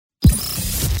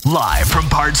Live from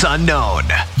parts unknown,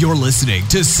 you're listening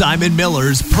to Simon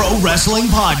Miller's Pro Wrestling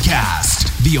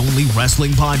Podcast, the only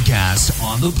wrestling podcast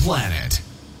on the planet,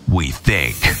 we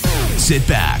think. Sit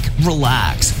back,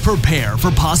 relax, prepare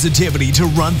for positivity to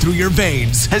run through your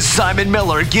veins as Simon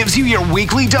Miller gives you your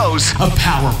weekly dose of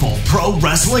powerful pro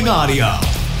wrestling audio.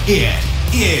 It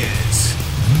is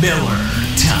Miller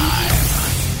Time.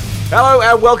 Hello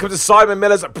and welcome to Simon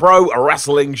Miller's Pro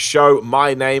Wrestling Show.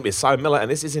 My name is Simon Miller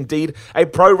and this is indeed a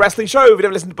pro wrestling show. If you've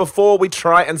never listened before, we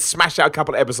try and smash out a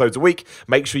couple of episodes a week.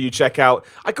 Make sure you check out,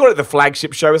 I call it the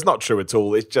flagship show. It's not true at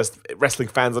all. It's just wrestling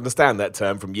fans understand that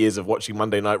term from years of watching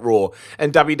Monday Night Raw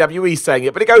and WWE saying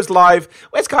it. But it goes live.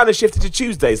 It's kind of shifted to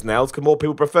Tuesdays now because more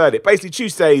people preferred it. Basically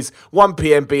Tuesdays, 1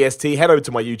 p.m. BST. Head over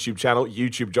to my YouTube channel,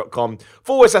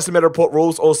 youtube.com/Miller Report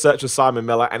Rules, or search for Simon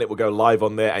Miller and it will go live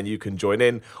on there and you can join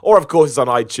in. Or of course, it's on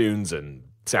iTunes and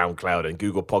SoundCloud and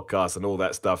Google Podcasts and all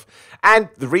that stuff. And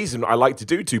the reason I like to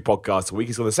do 2 podcasts a week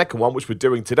is on the second one, which we're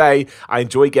doing today. I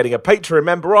enjoy getting a Patreon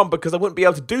member on because I wouldn't be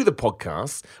able to do the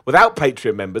podcast without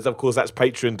Patreon members. Of course, that's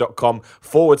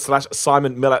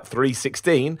patreon.com/Simon Miller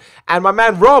 316. And my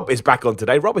man Rob is back on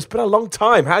today. Rob, it's been a long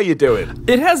time. How are you doing?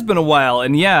 It has been a while,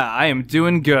 and yeah, I am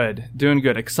doing good.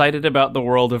 Excited about the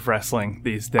world of wrestling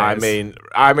these days.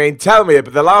 I mean, tell me,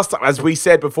 but the last time, as we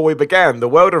said before we began, the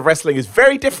world of wrestling is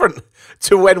very different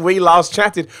to when we last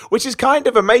chatted, which is kind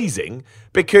of amazing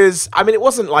because, I mean,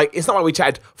 it's not like we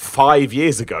chatted 5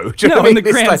 years ago. No, in the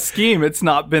grand scheme, it's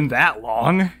not been that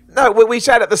long. No, we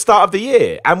chatted at the start of the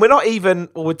year, and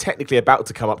we're technically about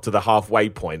to come up to the halfway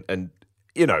point, and,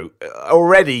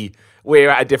 already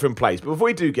we're at a different place. But before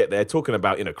we do get there, talking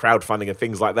about, crowdfunding and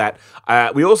things like that,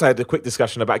 we also had a quick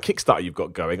discussion about Kickstarter you've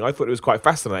got going. I thought it was quite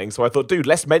fascinating. So I thought, dude,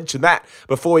 let's mention that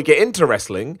before we get into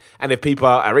wrestling. And if people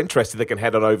are interested, they can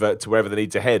head on over to wherever they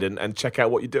need to head and check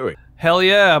out what you're doing. Hell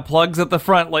yeah, plugs at the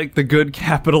front like the good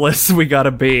capitalists we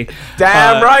gotta be.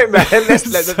 Damn right, man.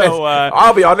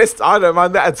 I'll be honest, I don't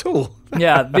mind that at all.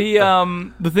 Yeah,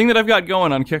 the thing that I've got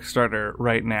going on Kickstarter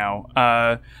right now,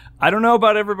 I don't know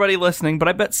about everybody listening, but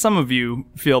I bet some of you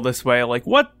feel this way. Like,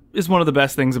 what is one of the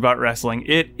best things about wrestling?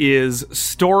 It is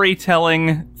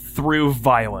storytelling through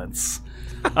violence.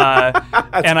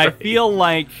 And I feel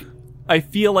like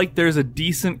there's a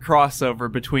decent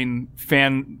crossover between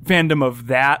fandom of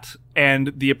that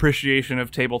and the appreciation of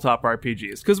tabletop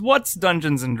RPGs. Because what's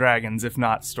Dungeons and Dragons if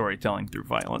not storytelling through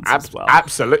violence as well?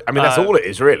 Absolutely. I mean, that's all it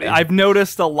is, really. I've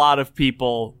noticed a lot of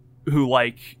people who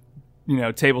like,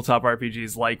 tabletop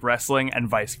RPGs like wrestling and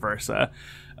vice versa.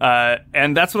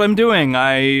 And that's what I'm doing.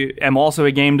 I am also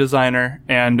a game designer,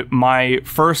 and my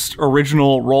first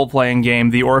original role-playing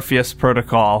game, The Orpheus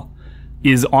Protocol,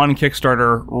 is on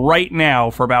Kickstarter right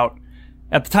now for about,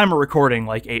 at the time of recording,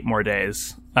 8 more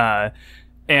days.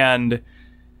 And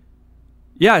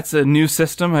yeah, it's a new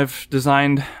system I've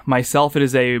designed myself. It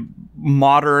is a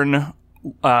modern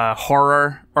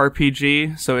horror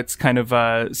RPG, so it's kind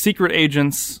of secret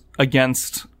agents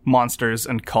against monsters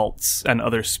and cults and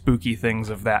other spooky things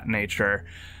of that nature.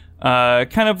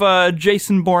 Kind of a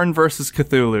Jason Bourne versus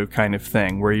Cthulhu kind of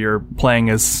thing, where you're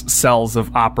playing as cells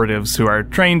of operatives who are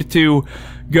trained to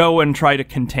go and try to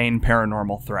contain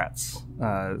paranormal threats.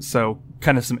 So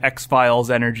kind of some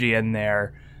X-Files energy in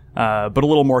there, but a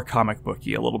little more comic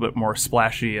booky, a little bit more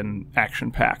splashy and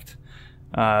action-packed.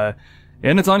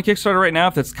 And it's on Kickstarter right now.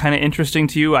 If that's kind of interesting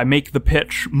to you, I make the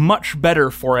pitch much better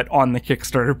for it on the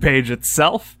Kickstarter page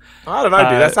itself. I don't know,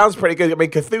 dude. That sounds pretty good. I mean,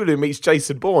 Cthulhu meets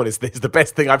Jason Bourne is the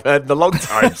best thing I've heard in a long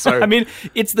time. So I mean,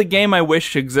 it's the game I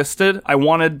wish existed. I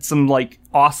wanted some,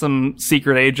 awesome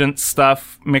secret agent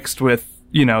stuff mixed with,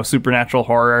 supernatural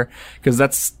horror, because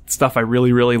that's stuff I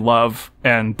really, really love.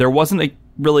 And there wasn't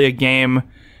really a game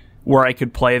where I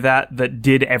could play that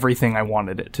did everything I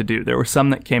wanted it to do. There were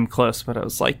some that came close, but I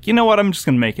was like, you know what, I'm just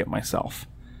going to make it myself.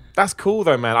 That's cool,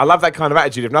 though, man. I love that kind of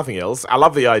attitude, if nothing else. I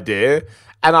love the idea,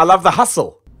 and I love the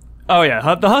hustle. Oh,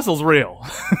 yeah, the hustle's real.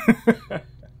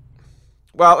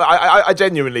 Well, I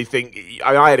genuinely think,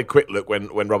 I had a quick look when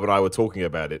Rob and I were talking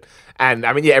about it, and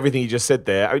I mean, yeah, everything you just said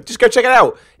there, just go check it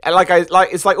out. And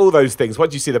it's like all those things.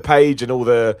 Once you see the page and all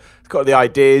the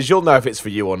ideas, you'll know if it's for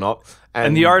you or not.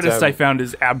 And the artist I found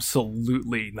is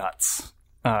absolutely nuts.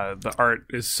 The art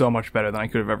is so much better than I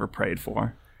could have ever prayed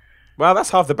for. Well, that's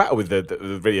half the battle with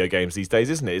the video games these days,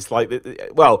 isn't it? It's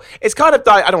it's kind of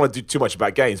died. I don't want to do too much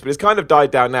about games, but it's kind of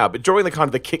died down now. But during the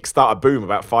Kickstarter boom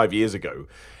about 5 years ago,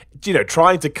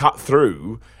 trying to cut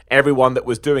through everyone that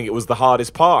was doing it was the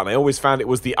hardest part. And I always found it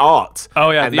was the art.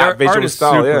 Oh, yeah. And the that visual art is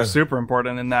style, super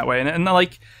important in that way. And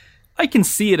I can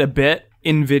see it a bit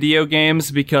in video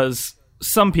games because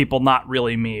some people, not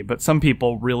really me, but some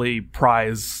people really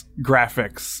prize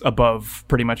graphics above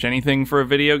pretty much anything for a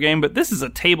video game. But this is a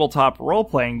tabletop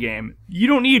role-playing game. You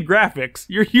don't need graphics.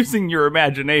 You're using your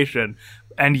imagination.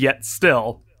 And yet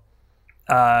still,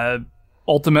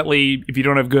 ultimately, if you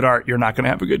don't have good art, you're not going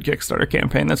to have a good Kickstarter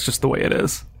campaign. That's just the way it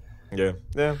is. Yeah.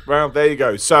 Well, there you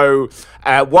go. So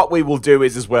what we will do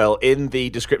is as well, in the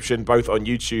description, both on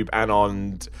YouTube and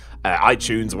on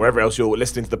iTunes, or wherever else you're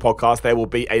listening to the podcast, there will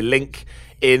be a link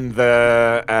in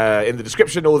the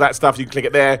description, all that stuff. You can click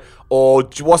it there. Or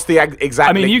what's the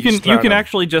exact link? You can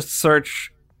actually just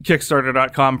search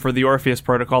Kickstarter.com for the Orpheus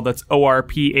Protocol. That's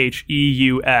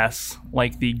ORPHEUS,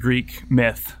 like the Greek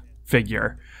myth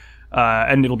figure.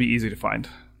 And it'll be easy to find.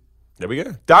 There we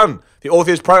go. Done. The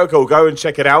Orpheus Protocol. Go and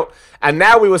check it out. And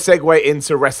now we will segue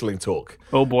into wrestling talk.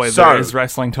 Oh boy, there is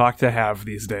wrestling talk to have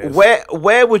these days.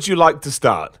 Where would you like to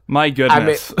start? My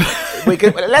goodness.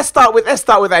 Let's start with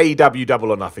AEW Double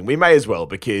or Nothing. We may as well,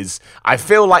 because I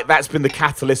feel like that's been the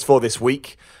catalyst for this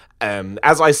week.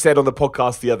 As I said on the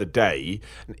podcast the other day,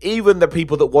 even the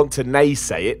people that want to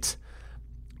naysay it,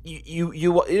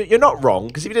 you're not wrong,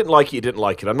 because if you didn't like it, you didn't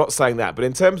like it. I'm not saying that, but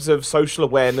in terms of social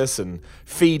awareness and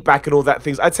feedback and all that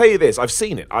things, I tell you this: I've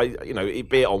seen it.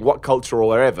 Be it on What Culture or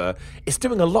wherever, it's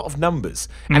doing a lot of numbers,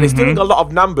 and it's doing a lot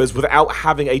of numbers without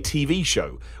having a TV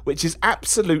show, which is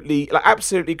absolutely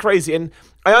crazy. And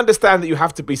I understand that you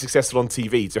have to be successful on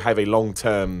TV to have a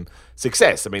long-term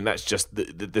success. I mean, that's just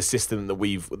the system that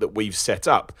we've set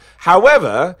up.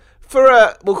 However,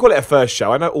 we'll call it a first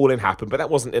show. I know All In happened, but that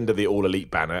wasn't under the All Elite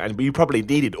banner, and we probably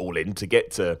needed All In to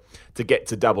get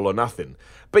to Double or Nothing.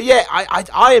 But yeah,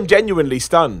 I am genuinely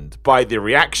stunned by the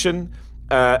reaction.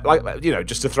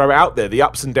 Just to throw it out there, the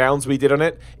ups and downs we did on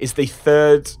it is the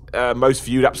third most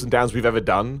viewed ups and downs we've ever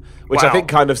done, which wow. I think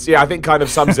kind of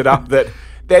sums it up that.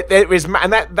 There is, and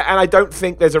I don't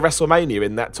think there's a WrestleMania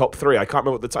in that top three. I can't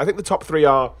remember what I think the top three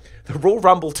are the Royal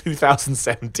Rumble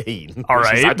 2017. All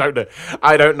right,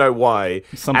 I don't know why.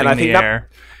 Something in the air.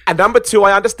 And number two,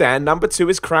 I understand. Number two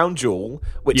is Crown Jewel,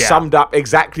 which summed up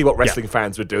exactly what wrestling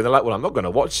fans would do. They're like, well, I'm not going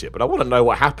to watch it, but I want to know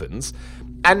what happens.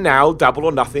 And now, Double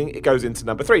or Nothing, it goes into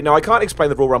number three. Now, I can't explain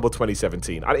the Royal Rumble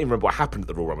 2017. I don't even remember what happened at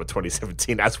the Royal Rumble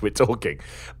 2017 as we're talking.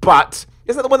 But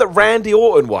isn't that the one that Randy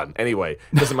Orton won? Anyway,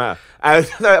 doesn't matter. I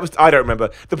don't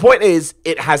remember. The point is,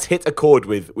 it has hit a chord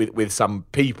with some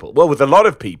people. Well, with a lot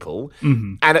of people.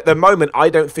 Mm-hmm. And at the moment,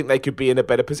 I don't think they could be in a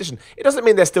better position. It doesn't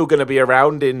mean they're still going to be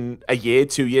around in a year,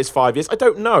 2 years, 5 years. I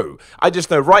don't know. I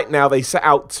just know right now they set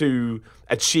out to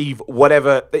achieve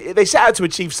whatever. They set out to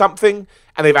achieve something,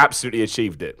 and they've absolutely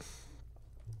achieved it.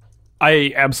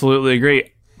 I absolutely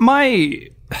agree. My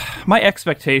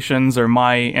expectations or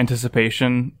my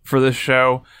anticipation for this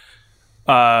show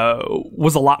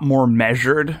was a lot more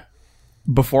measured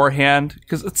beforehand,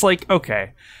 because it's like,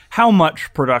 okay, how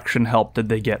much production help did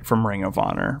they get from Ring of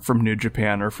Honor, from New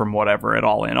Japan, or from whatever at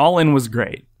All In? All In was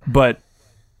great, but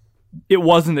it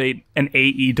wasn't an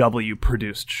AEW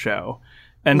produced show.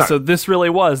 And so this really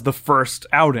was the first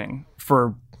outing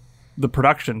for the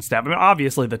production staff. I mean,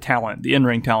 obviously the talent, the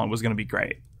in-ring talent was going to be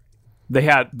great. They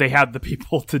had the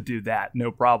people to do that,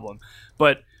 no problem.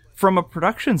 But from a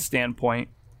production standpoint,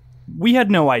 we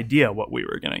had no idea what we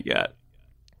were going to get,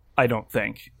 I don't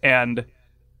think. And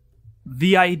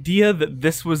the idea that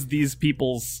this was these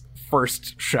people's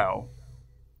first show,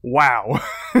 wow.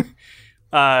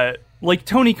 Like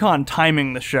Tony Khan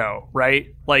timing the show,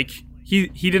 right? Like, He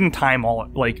didn't time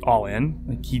all in.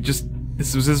 Like,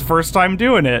 this was his first time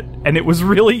doing it, and it was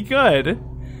really good.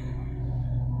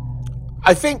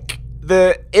 I think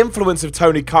the influence of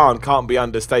Tony Khan can't be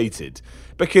understated,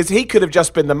 because he could have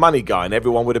just been the money guy and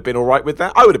everyone would have been all right with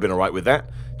that. I would have been all right with that.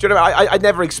 Do you know what I mean? I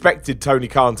never expected Tony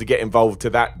Khan to get involved to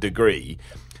that degree.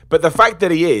 But the fact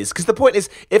that he is, because the point is,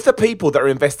 if the people that are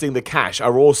investing the cash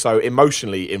are also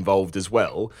emotionally involved as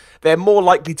well, they're more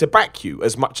likely to back you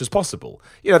as much as possible.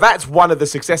 You know, that's one of the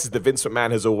successes that Vince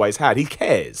McMahon has always had. He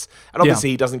cares. And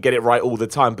obviously he doesn't get it right all the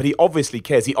time, but he obviously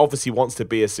cares. He obviously wants to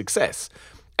be a success.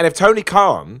 And if Tony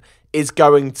Khan is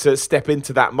going to step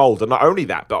into that mold, and not only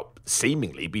that, but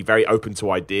seemingly be very open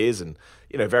to ideas and,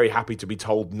 you know, very happy to be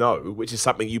told no, which is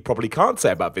something you probably can't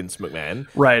say about Vince McMahon.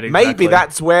 Right, exactly. Maybe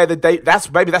that's where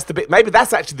maybe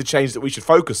that's actually the change that we should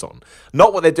focus on.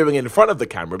 Not what they're doing in front of the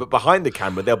camera, but behind the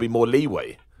camera, there'll be more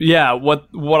leeway. Yeah,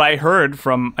 what I heard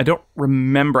from, I don't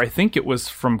remember, I think it was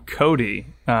from Cody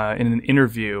in an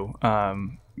interview,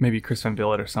 maybe Chris Van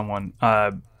Vliet or someone,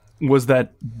 was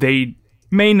that they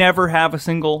may never have a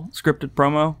single scripted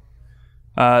promo.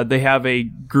 They have a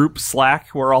group Slack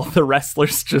where all the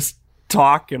wrestlers just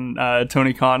talk, and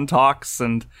Tony Khan talks,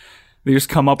 and They just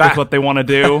come up with what they want to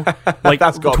do, like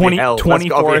That's gotta be hell.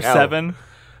 24/7.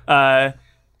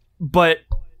 But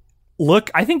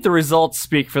look, I think the results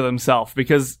speak for themselves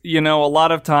because, a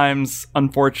lot of times,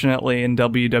 unfortunately, in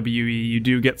WWE, you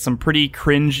do get some pretty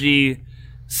cringy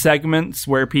segments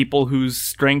where people whose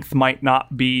strength might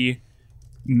not be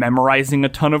memorizing a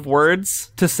ton of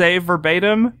words to say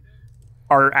verbatim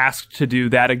are asked to do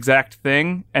that exact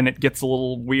thing, and it gets a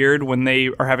little weird when they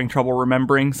are having trouble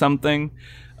remembering something,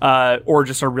 or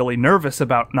just are really nervous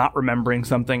about not remembering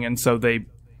something, and so they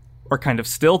are kind of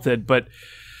stilted. But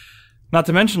not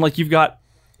to mention, you've got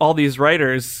all these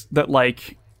writers that,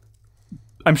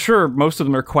 I'm sure most of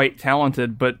them are quite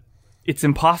talented, but it's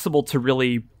impossible to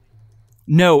really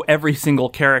know every single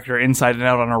character inside and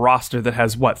out on a roster that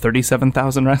has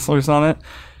 37,000 wrestlers on it.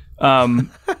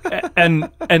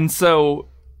 And so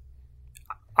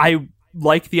I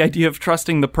like the idea of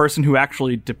trusting the person who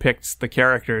actually depicts the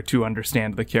character to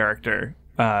understand the character.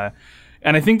 And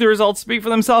I think the results speak for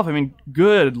themselves. I mean,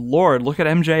 good Lord, look at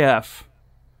MJF.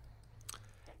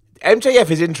 MJF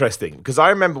is interesting because I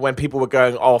remember when people were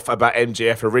going off about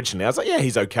MJF originally, I was like, yeah,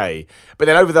 he's okay. But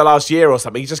then over the last year or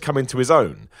something, he's just come into his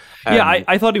own. Yeah,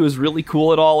 I thought he was really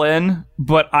cool at All In,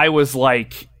 but I was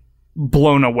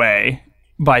blown away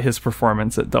by his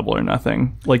performance at Double or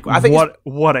Nothing.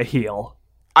 What a heel.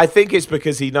 I think it's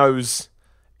because he knows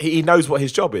what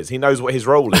his job is. He knows what his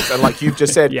role is. And like you've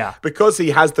just said, yeah. Because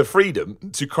he has the freedom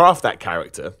to craft that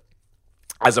character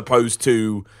as opposed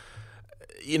to,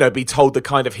 be told the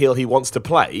kind of heel he wants to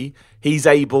play, he's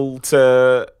able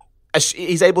to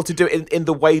do it in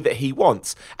the way that he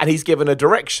wants, and he's given a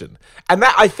direction. And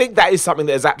that, I think that is something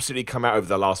that has absolutely come out over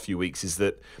the last few weeks, is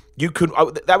that you could,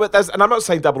 and I'm not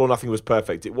saying Double or Nothing was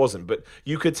perfect, it wasn't, but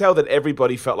you could tell that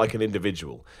everybody felt like an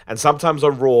individual. And sometimes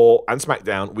on Raw and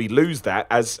SmackDown, we lose that,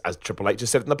 as Triple H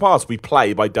has said in the past, we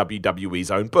play by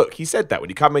WWE's own book. He said that when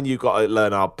you come in, you've got to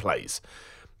learn our plays.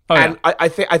 Oh, and yeah. I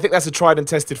think that's a tried and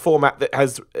tested format that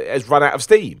has run out of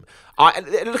steam.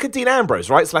 Look at Dean Ambrose,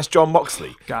 right? / John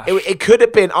Moxley. It could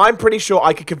have been. I'm pretty sure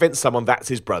I could convince someone that's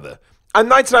his brother. I'm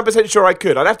 99% sure I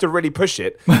could. I'd have to really push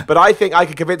it, but I think I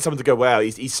could convince someone to go, well,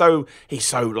 he's so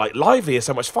lively, he has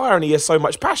so much fire, and he has so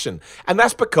much passion. And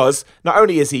that's because not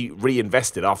only is he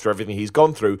reinvested after everything he's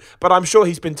gone through, but I'm sure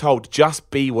he's been told,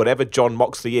 just be whatever John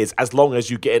Moxley is, as long as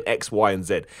you get an X, Y, and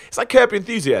Z. It's like Curb Your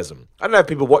Enthusiasm. I don't know if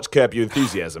people watch Curb Your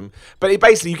Enthusiasm, but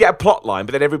basically you get a plot line,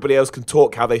 but then everybody else can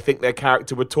talk how they think their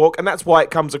character would talk, and that's why it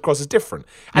comes across as different.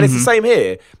 And it's the same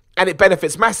here. And it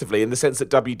benefits massively in the sense that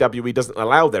WWE doesn't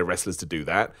allow their wrestlers to do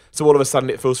that. So all of a sudden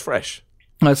it feels fresh.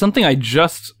 Something I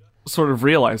just sort of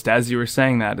realized as you were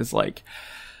saying that is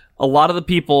a lot of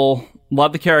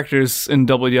the characters in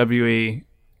WWE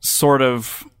sort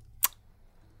of,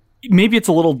 maybe it's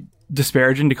a little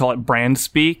disparaging to call it brand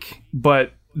speak,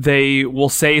 but they will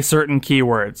say certain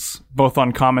keywords, both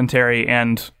on commentary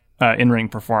and in-ring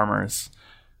performers,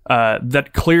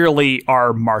 that clearly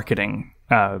are marketing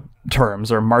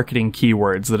terms or marketing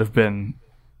keywords that have been,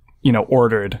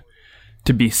 ordered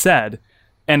to be said.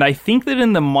 And I think that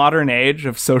in the modern age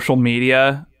of social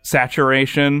media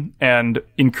saturation and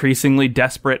increasingly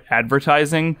desperate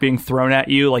advertising being thrown at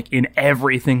you, in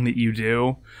everything that you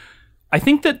do, I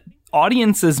think that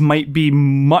audiences might be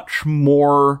much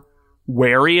more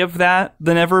wary of that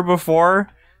than ever before.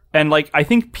 And I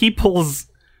think people's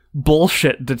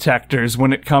bullshit detectors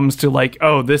when it comes to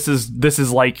oh, this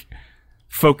is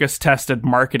focus tested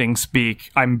marketing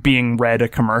speak, I'm being read a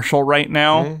commercial right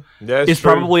now, is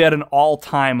probably at an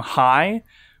all-time high,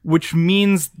 which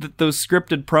means that those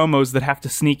scripted promos that have to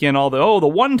sneak in all the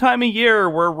one time a year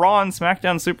where Raw and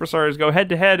SmackDown superstars go head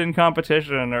to head in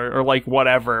competition or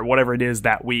whatever it is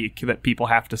that week that people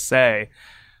have to say,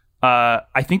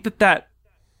 I think that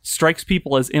strikes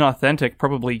people as inauthentic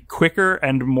probably quicker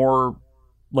and more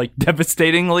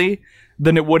devastatingly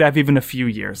than it would have even a few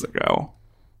years ago.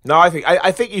 No, I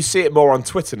think you see it more on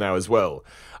Twitter now as well.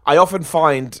 I often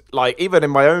find, even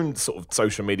in my own sort of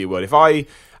social media world,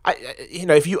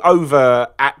 if you over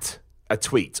at a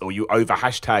tweet or you over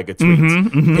hashtag a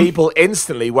tweet, people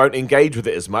instantly won't engage with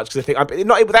it as much because they think,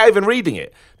 not without even reading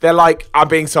it, they're like, I'm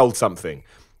being sold something.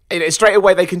 Straight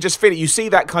away they can just feel it. You see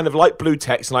that kind of light blue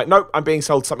text and nope, I'm being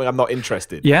sold something, I'm not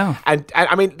interested. Yeah. And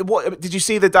I mean, what did you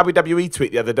see the WWE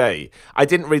tweet the other day? I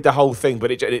didn't read the whole thing,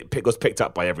 but it was picked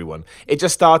up by everyone. It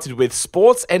just started with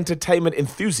sports entertainment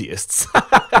enthusiasts.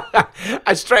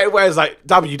 And straight away it's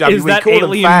WWE, call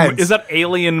them fans. Is that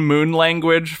alien moon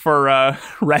language for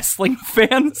wrestling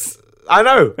fans? I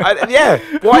know. Yeah.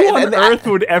 Why on earth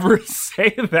would ever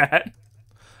say that?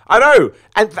 I know,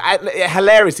 and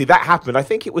hilariously, that happened. I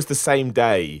think it was the same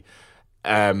day.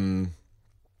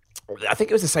 I think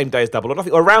it was the same day as Double or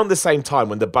Nothing, or around the same time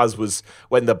when the buzz was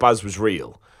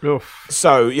real. Oof.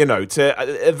 So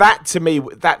that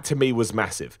to me was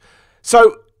massive.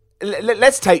 So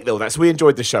let's take all that. So we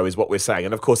enjoyed the show, is what we're saying,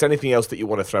 and of course, anything else that you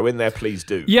want to throw in there, please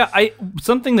do. Yeah,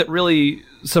 something that really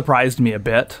surprised me a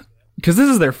bit, because this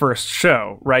is their first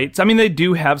show, right? I mean, they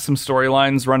do have some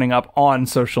storylines running up on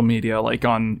social media, like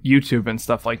on YouTube and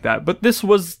stuff like that. But this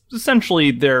was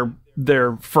essentially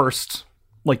their first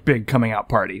like big coming out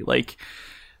party. Like,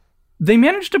 they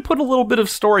managed to put a little bit of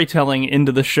storytelling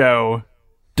into the show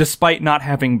despite not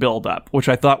having build up, which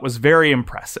I thought was very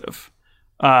impressive.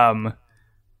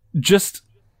 Just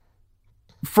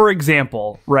for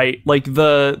example, right? Like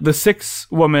the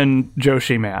 6-woman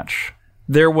Joshi match,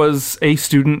 there was a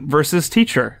student versus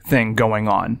teacher thing going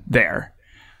on there,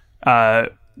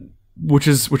 which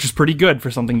is pretty good for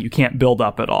something you can't build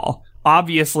up at all.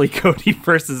 Obviously, Cody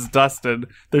versus Dustin,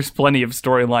 there's plenty of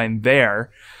storyline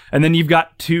there. And then you've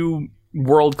got 2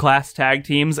 world-class tag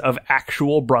teams of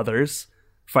actual brothers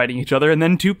fighting each other, and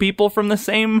then 2 people from the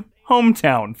same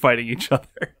hometown fighting each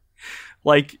other.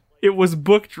 Like, it was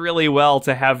booked really well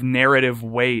to have narrative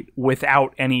weight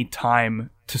without any time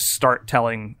to start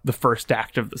telling the first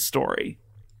act of the story.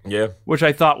 Yeah. Which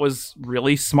I thought was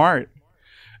really smart.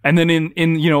 And then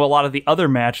in a lot of the other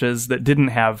matches that didn't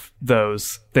have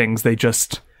those things, they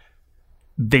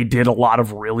did a lot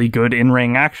of really good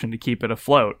in-ring action to keep it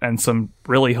afloat, and some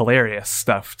really hilarious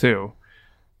stuff too.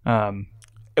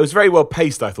 It was very well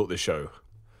paced, I thought, this show.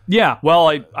 Yeah,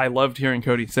 well, I loved hearing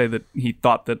Cody say that he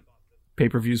thought that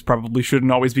pay-per-views probably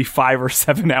shouldn't always be 5 or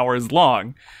 7 hours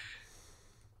long.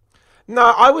 No,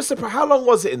 I was surprised. How long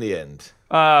was it in the end?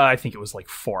 I think it was like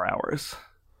 4 hours.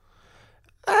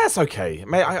 That's okay.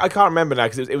 I can't remember now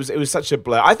because it was such a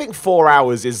blur. I think 4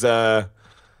 hours is I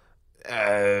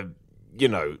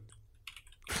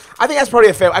think that's probably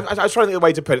a fair. I was trying to think of the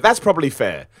way to put it. That's probably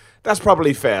fair.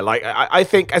 Like I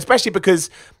think, especially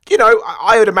because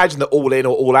I would imagine that All In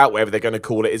or All Out, whatever they're going to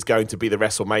call it, is going to be their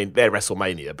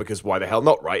WrestleMania. Because why the hell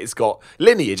not, right? It's got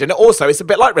lineage, and also it's a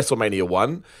bit like WrestleMania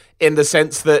 1 in the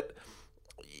sense that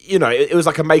it was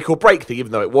like a make or break thing,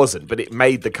 even though it wasn't, but it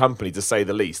made the company, to say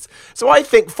the least. So I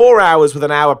think 4 hours with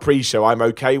an hour pre-show, I'm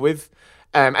okay with.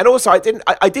 And also, I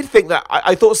did think that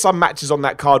I thought some matches on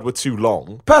that card were too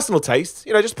long. Personal taste,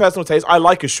 just personal taste. I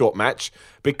like a short match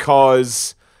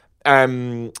because,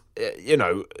 I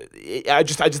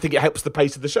just think it helps the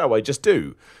pace of the show. I just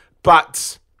do.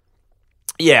 But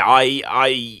yeah,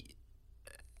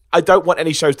 I don't want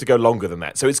any shows to go longer than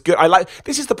that. So it's good.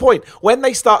 This is the point. When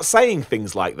they start saying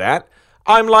things like that,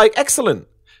 I'm like, excellent.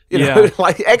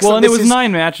 Like excellent. Well, and it was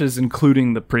 9 matches,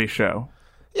 including the pre-show.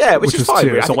 Yeah, which is fine.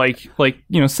 2. So like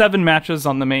 7 matches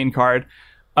on the main card.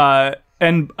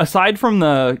 And aside from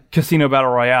the Casino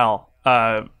Battle Royale,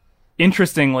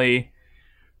 interestingly,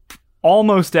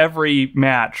 almost every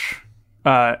match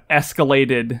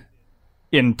escalated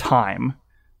in time.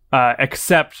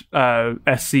 Except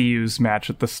SCU's match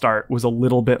at the start was a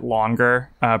little bit longer,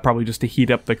 probably just to heat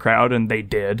up the crowd, and they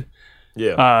did.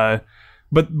 Yeah.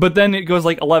 But then it goes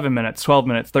like 11 minutes, 12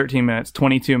 minutes, 13 minutes,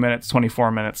 22 minutes,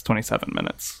 24 minutes, 27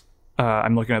 minutes.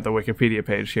 I'm looking at the Wikipedia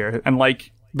page here, and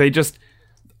like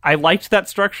I liked that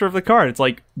structure of the card. It's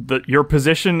like your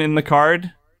position in the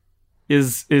card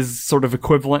is sort of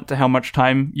equivalent to how much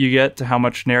time you get, to how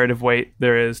much narrative weight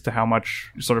there is, to how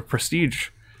much sort of prestige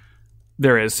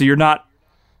there is. So you're not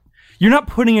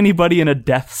putting anybody in a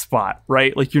death spot,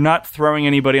 right? Like, you're not throwing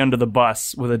anybody under the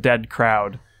bus with a dead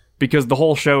crowd, because the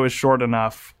whole show is short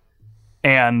enough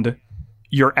and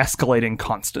you're escalating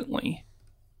constantly,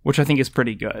 which I think is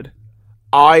pretty good.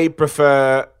 I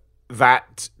prefer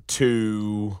that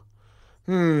to...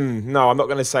 no, I'm not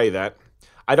going to say that.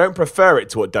 I don't prefer it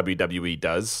to what WWE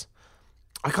does.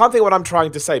 I can't think of what I'm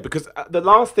trying to say, because the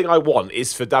last thing I want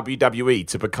is for WWE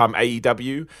to become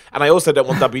AEW, and I also don't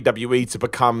want WWE to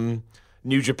become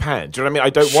New Japan. Do you know what I mean?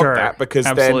 I don't want that, because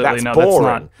then that's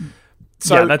boring.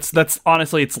 That's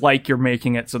honestly, it's like you're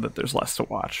making it so that there's less to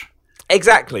watch.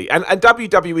 Exactly. And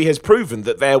WWE has proven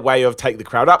that their way of take the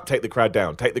crowd up, take the crowd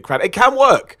down, take the crowd... It can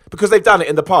work, because they've done it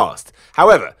in the past.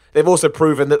 However, they've also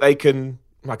proven that they can...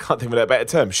 I can't think of a better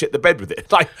term. Shit the bed with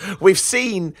it. Like, we've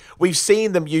seen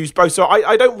them use both. So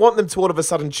I don't want them to all of a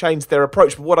sudden change their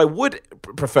approach. But what I would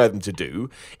prefer them to do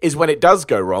is, when it does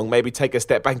go wrong, maybe take a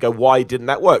step back and go, why didn't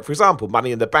that work? For example,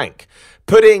 Money in the Bank.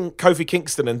 Putting Kofi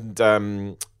Kingston and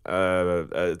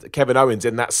Kevin Owens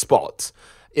in that spot,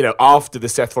 after the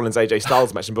Seth Rollins AJ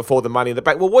Styles match and before the Money in the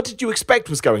Bank. Well, what did you expect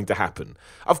was going to happen?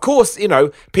 Of course,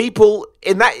 people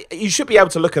in that, you should be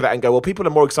able to look at that and go, well, people are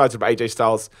more excited about AJ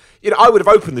Styles. I would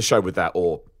have opened the show with that,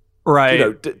 or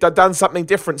Right. Done something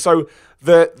different. So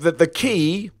the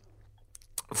key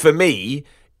for me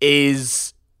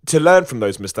is to learn from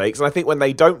those mistakes. And I think when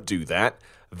they don't do that,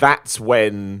 that's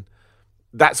when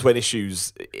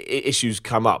issues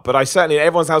come up. But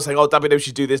everyone's now saying, WWE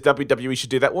should do this, WWE should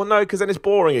do that. Well, no, because then it's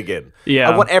boring again. Yeah.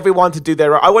 I want everyone to do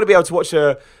I want to be able to watch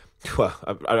a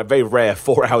very rare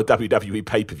 4-hour WWE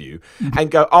pay-per-view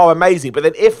and go, oh, amazing. But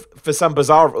then if for some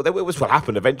bizarre, it was what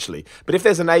happened eventually, but if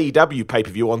there's an AEW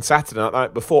pay-per-view on Saturday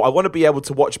night before, I want to be able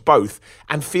to watch both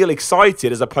and feel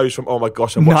excited as opposed from, oh my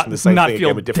gosh, I'm watching the same thing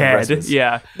again with different wrestlers.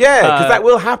 Yeah, because that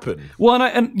will happen. Well,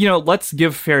 and let's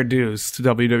give fair dues to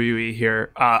WWE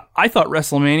here. I thought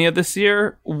WrestleMania this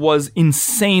year was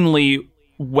insanely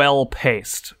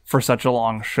well-paced for such a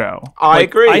long show. I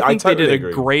agree. I think totally they did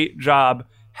agree. a great job.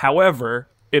 However,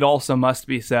 it also must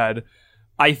be said,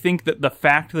 I think that the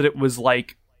fact that it was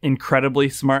like incredibly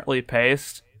smartly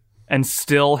paced and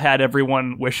still had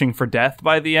everyone wishing for death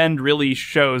by the end really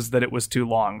shows that it was too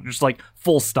long. Just like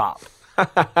full stop.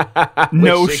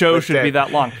 No show should be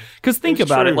that long. Because think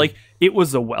about it, like it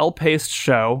was a well-paced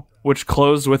show which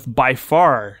closed with by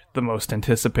far the most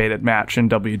anticipated match in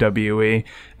WWE,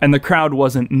 and the crowd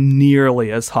wasn't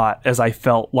nearly as hot as I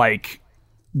felt like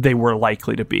they were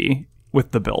likely to be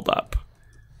with the build-up.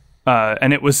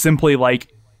 And it was simply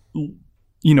like,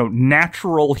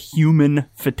 natural human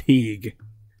fatigue.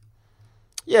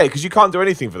 Yeah, because you can't do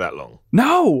anything for that long.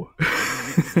 No!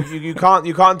 you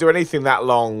can't do anything that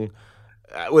long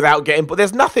without getting bored.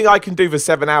 There's nothing I can do for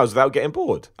 7 hours without getting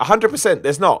bored. 100%,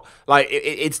 there's not. Like,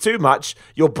 it's too much.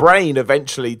 Your brain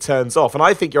eventually turns off. And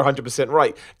I think you're 100%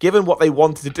 right. Given what they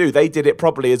wanted to do, they did it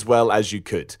probably as well as you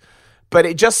could. But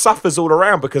it just suffers all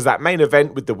around because that main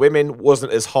event with the women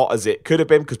wasn't as hot as it could have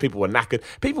been because people were knackered.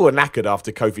 People were knackered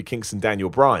after Kofi Kingston, Daniel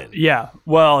Bryan. Yeah,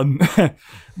 well,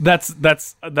 that's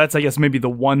I guess maybe the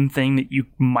one thing that you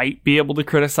might be able to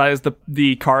criticize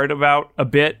the card about a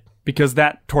bit, because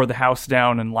that tore the house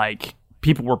down and like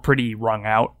people were pretty wrung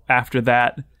out after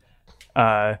that.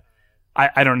 I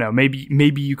don't know. Maybe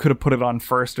you could have put it on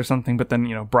first or something, but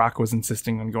then Brock was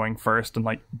insisting on going first, and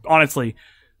like honestly,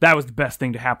 that was the best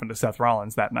thing to happen to Seth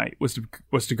Rollins that night was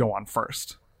to go on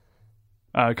first,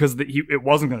 because it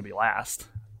wasn't going to be last.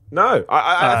 No,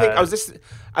 I think I was just.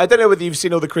 I don't know whether you've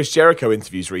seen all the Chris Jericho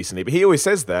interviews recently, but he always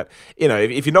says that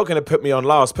if you're not going to put me on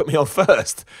last, put me on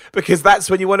first, because that's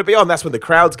when you want to be on. That's when the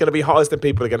crowd's going to be hottest and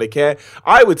people are going to care.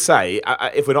 I would say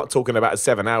if we're not talking about a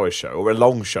 7-hour show or a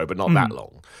long show, but not that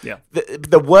long, yeah,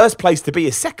 the worst place to be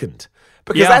is second.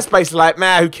 Because that's basically like,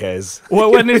 man, who cares?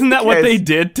 Well, isn't that what they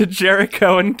did to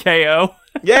Jericho and KO?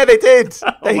 Yeah, they did.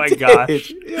 Oh my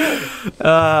gosh.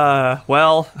 Yeah.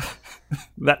 Well,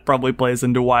 that probably plays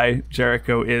into why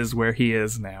Jericho is where he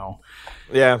is now.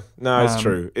 Yeah, no, it's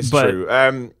true. It's true.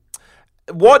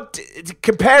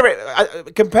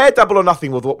 Compare Double or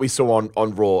Nothing with what we saw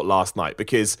on Raw last night,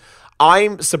 because I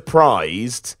am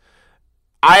surprised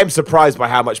by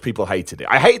how much people hated it.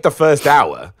 I hated the first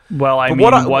hour. Well,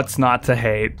 what's not to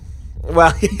hate?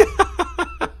 Well,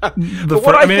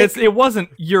 it wasn't.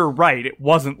 You're right. It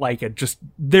wasn't like it. Just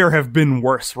there have been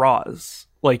worse Raws,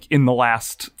 like in the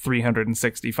last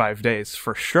 365 days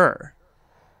for sure.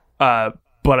 But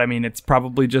I mean, it's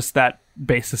probably just that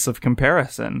basis of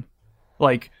comparison.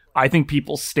 Like, I think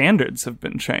people's standards have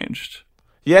been changed.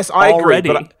 Yes, I already.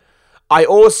 Agree. But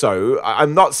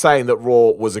I'm not saying that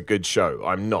Raw was a good show.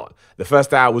 I'm not. The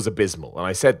first hour was abysmal, and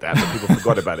I said that, but people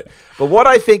forgot about it. But what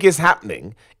I think is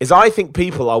happening is I think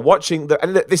people are watching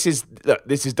and this is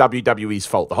WWE's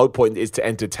fault. The whole point is to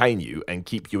entertain you and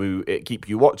keep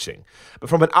you watching. But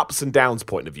from an ups and downs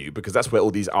point of view, because that's where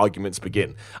all these arguments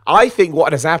begin, I think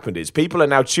what has happened is people are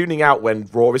now tuning out when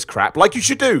Raw is crap, like you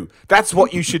should do. That's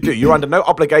what you should do. You're under no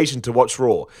obligation to watch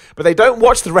Raw, but they don't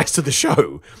watch the rest of the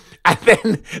show. And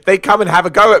then they come and have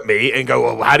a go at me and go,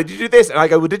 well, how did you do this? And I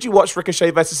go, well, did you watch Ricochet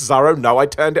versus Cesaro? No, I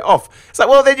turned it off. It's like,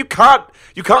 well, then you can't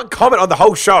comment on the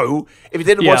whole show if you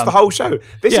didn't watch the whole show.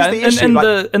 This is the issue.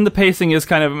 And the pacing is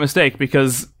kind of a mistake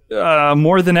because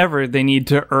more than ever, they need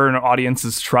to earn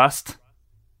audiences' trust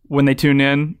when they tune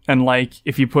in. And like,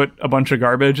 if you put a bunch of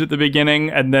garbage at the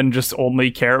beginning and then just only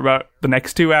care about the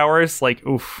next 2 hours, like,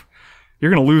 oof,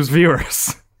 you're going to lose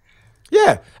viewers.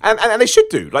 Yeah, and they should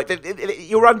do. Like,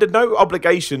 you're under no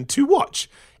obligation to watch.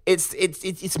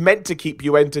 It's meant to keep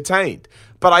you entertained.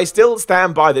 But I still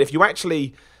stand by that if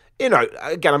you know,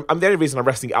 again, I'm the only reason I'm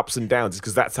wrestling ups and downs is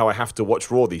because that's how I have to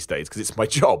watch Raw these days, because it's my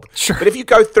job. Sure. But if you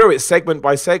go through it segment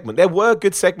by segment, there were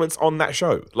good segments on that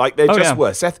show. Like, there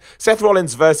were. Seth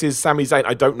Rollins versus Sami Zayn,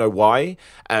 I don't know why.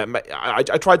 I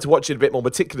tried to watch it a bit more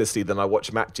meticulously than I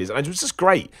watch matches, and it was just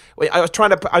great. I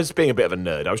was being a bit of a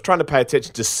nerd. I was trying to pay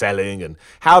attention to selling and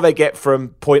how they get from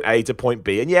point A to point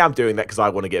B. And yeah, I'm doing that because I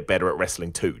want to get better at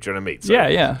wrestling too. Do you know what I mean? So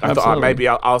yeah. I thought maybe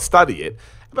I'll study it.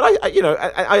 But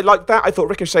I like that. I thought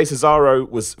Ricochet Cesaro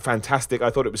was fantastic. I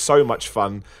thought it was so much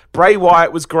fun. Bray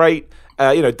Wyatt was great.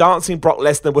 Dancing Brock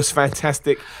Lesnar was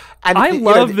fantastic. And I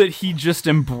love that he just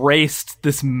embraced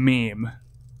this meme.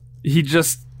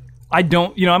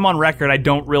 I'm on record, I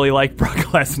don't really like Brock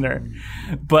Lesnar.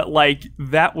 But, like,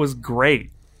 that was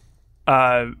great.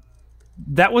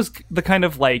 That was the kind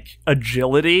of, like,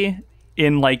 agility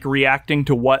in, like, reacting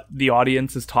to what the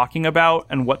audience is talking about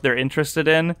and what they're interested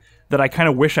in that I kind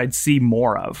of wish I'd see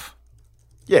more of.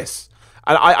 Yes.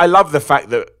 And I love the fact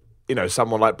that,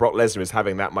 someone like Brock Lesnar is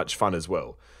having that much fun as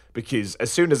well. Because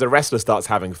as soon as a wrestler starts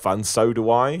having fun, so do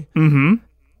I. Mm-hmm.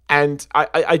 And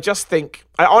I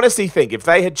honestly think if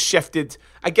they had shifted,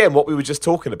 again, what we were just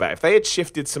talking about, if they had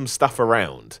shifted some stuff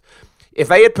around, if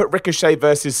they had put Ricochet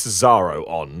versus Cesaro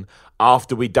on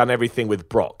after we'd done everything with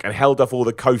Brock and held off all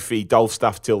the Kofi Dolph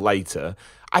stuff till later,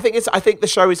 I think the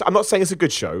show is, I'm not saying it's a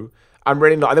good show. I'm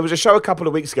really not. And there was a show a couple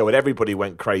of weeks ago when everybody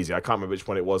went crazy. I can't remember which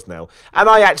one it was now. And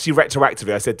I actually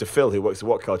retroactively, I said to Phil, who works at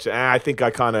What Culture, I think I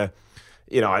kind of,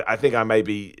 I think I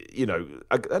maybe,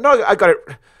 I got it.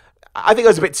 I think I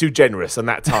was a bit too generous on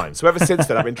that time. So ever since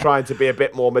then, I've been trying to be a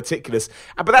bit more meticulous.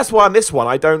 But that's why on this one,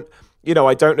 I don't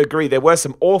agree. There were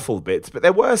some awful bits, but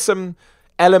there were some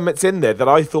elements in there that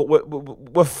I thought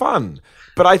were fun.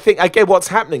 But I think, again, what's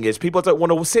happening is people don't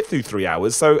want to sit through 3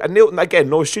 hours. So, and again,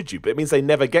 nor should you, but it means they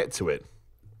never get to it.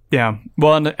 Yeah.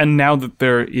 Well, and now that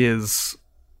there is,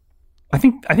 I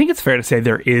think it's fair to say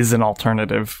there is an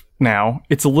alternative now.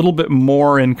 It's a little bit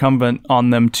more incumbent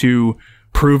on them to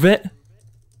prove it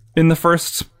in the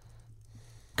first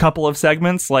couple of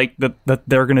segments, like that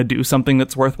they're going to do something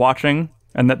that's worth watching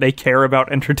and that they care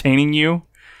about entertaining you.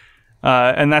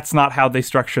 And that's not how they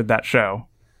structured that show,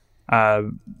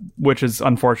 which is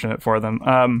unfortunate for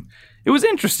them. It was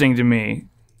interesting to me.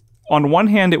 On one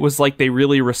hand, it was like they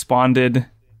really responded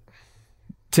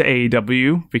to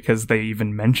AEW because they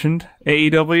even mentioned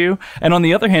AEW. And on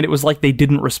the other hand, it was like they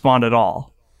didn't respond at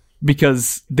all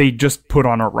because they just put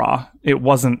on a Raw. They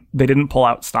didn't pull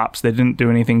out stops. They didn't do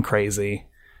anything crazy.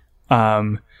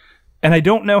 And I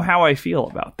don't know how I feel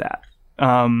about that.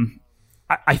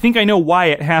 I think I know why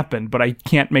it happened, but I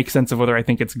can't make sense of whether I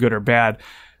think it's good or bad.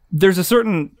 There's a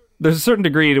certain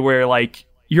degree to where, like,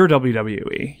 you're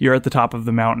WWE, you're at the top of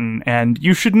the mountain, and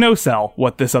you should no-sell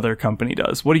what this other company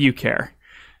does. What do you care?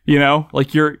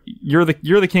 Like, you're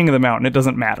the king of the mountain. It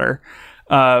doesn't matter.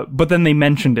 But then they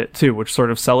mentioned it too, which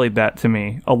sort of sullied that to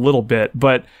me a little bit.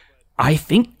 But I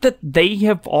think that they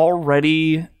have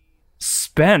already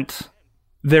spent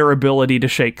their ability to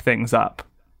shake things up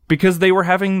because they were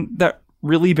having that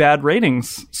really bad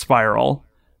ratings spiral.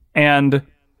 And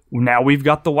now we've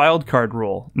got the wild card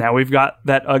rule. Now we've got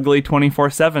that ugly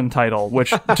 24/7 title, which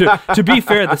to be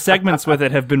fair, the segments with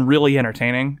it have been really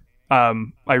entertaining. I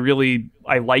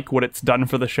like what it's done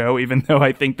for the show, even though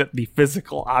I think that the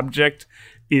physical object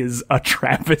is a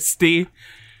travesty.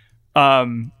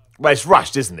 Well, it's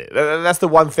rushed, isn't it? That's the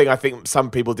one thing I think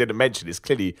some people didn't mention. It's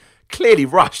clearly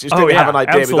rushed. It's didn't have an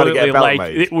idea. We've got to get a belt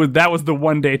made. That was the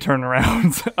one-day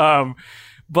turnaround.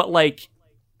 But, like,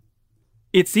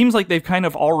 it seems like they've kind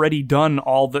of already done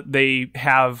all that they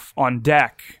have on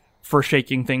deck for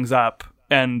shaking things up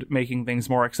and making things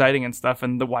more exciting and stuff.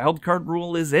 And the wild card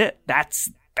rule is it.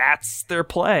 That's their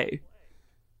play,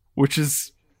 which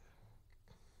is,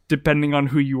 depending on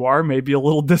who you are, maybe a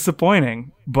little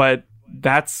disappointing, but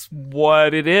that's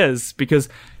what it is, because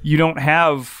you don't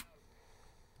have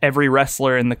every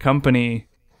wrestler in the company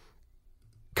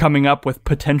coming up with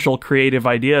potential creative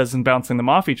ideas and bouncing them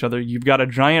off each other. You've got a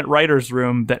giant writer's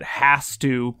room that has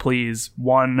to please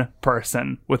one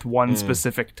person with one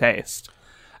specific taste.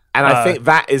 And I think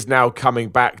that is now coming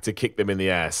back to kick them in the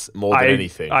ass more than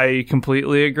anything. I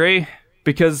completely agree.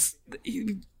 Because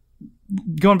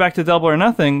going back to Double or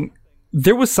Nothing,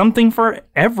 there was something for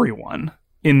everyone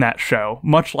in that show,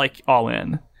 much like All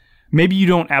In. Maybe you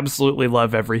don't absolutely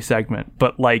love every segment,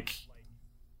 but, like,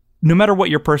 no matter what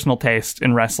your personal taste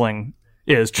in wrestling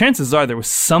is, chances are there was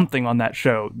something on that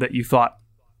show that you thought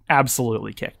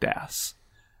absolutely kicked ass.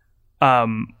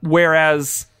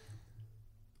 Whereas,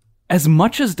 as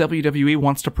much as WWE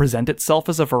wants to present itself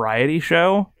as a variety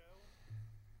show,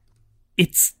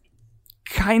 it's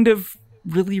kind of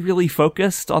really, really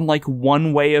focused on like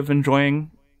one way of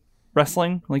enjoying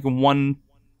wrestling, like one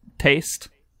taste.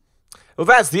 Well,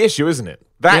 that's the issue, isn't it?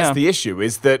 That's the issue,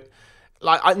 is that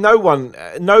like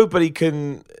nobody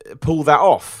can pull that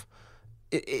off.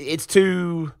 It's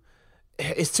too.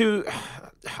 I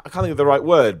can't think of the right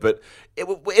word, but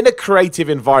in a creative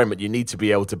environment, you need to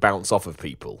be able to bounce off of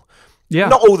people. Yeah.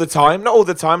 Not all the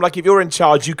time. Like if you're in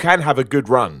charge, you can have a good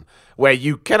run where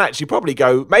you can actually probably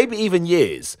go maybe even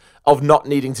years of not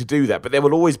needing to do that. But there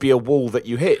will always be a wall that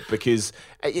you hit because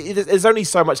there's only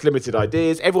so much limited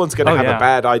ideas. Everyone's going to have a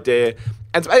bad idea.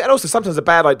 And also sometimes a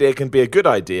bad idea can be a good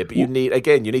idea, but you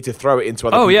need to throw it into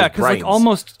other people's brains. Oh yeah, because like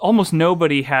almost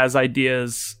nobody has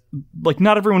ideas. Like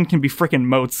not everyone can be freaking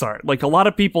Mozart. Like a lot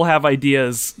of people have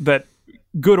ideas that,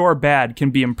 good or bad,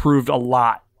 can be improved a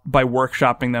lot by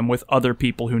workshopping them with other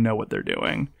people who know what they're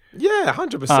doing. Yeah,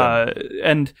 100%.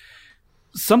 And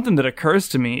something that occurs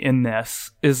to me in this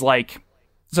is like,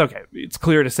 it's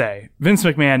clear to say Vince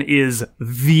McMahon is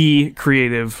the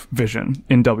creative vision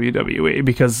in WWE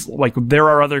because like there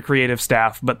are other creative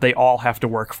staff, but they all have to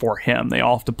work for him. They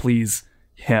all have to please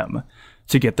him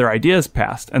to get their ideas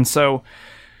passed. And so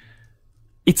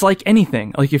it's like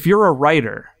anything. Like if you're a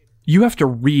writer, you have to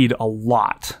read a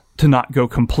lot to not go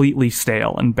completely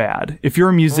stale and bad. If you're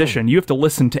a musician, you have to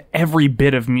listen to every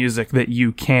bit of music that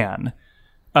you can,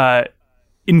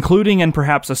 including and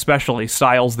perhaps especially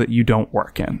styles that you don't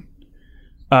work in,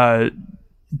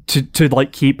 to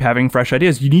like keep having fresh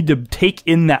ideas. You need to take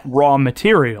in that raw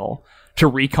material to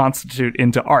reconstitute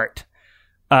into art.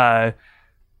 And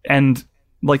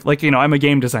like I'm a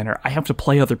game designer. I have to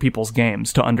play other people's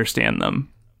games to understand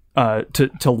them,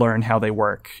 to learn how they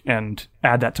work and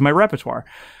add that to my repertoire.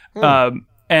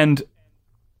 And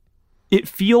it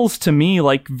feels to me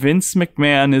like Vince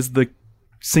McMahon is the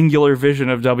singular vision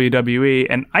of WWE,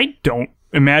 and I don't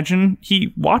imagine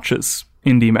he watches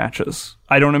indie matches.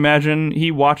 I don't imagine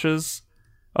he watches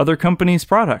other companies'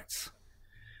 products.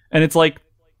 And it's like,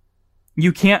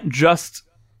 you can't just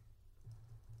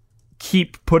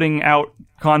keep putting out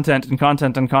content and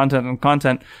content and content and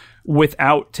content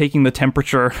without taking the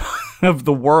temperature of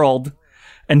the world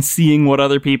and seeing what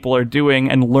other people are doing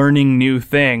and learning new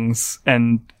things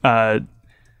and,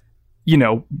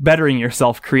 bettering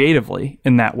yourself creatively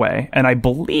in that way. And I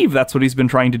believe that's what he's been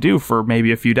trying to do for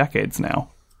maybe a few decades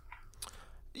now.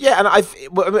 Yeah, and I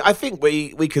think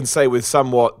we can say with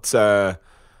somewhat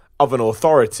of an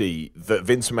authority that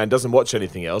Vince McMahon doesn't watch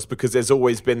anything else because there's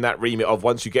always been that remit of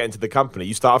once you get into the company,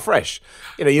 you start afresh.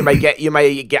 You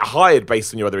may get hired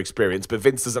based on your other experience, but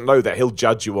Vince doesn't know that. He'll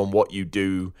judge you on what you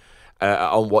do.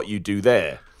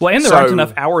 There. Well, and there aren't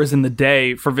enough hours in the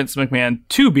day for Vince McMahon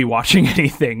to be watching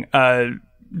anything,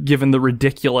 given the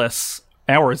ridiculous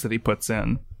hours that he puts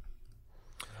in.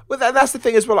 Well, that's the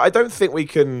thing as well. I don't think we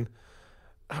can.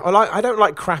 I don't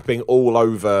like crapping all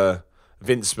over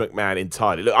Vince McMahon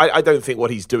entirely. Look, I don't think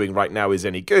what he's doing right now is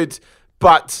any good,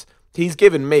 but he's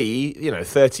given me,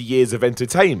 30 years of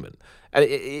entertainment. And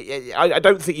I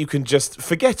don't think you can just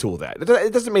forget all that.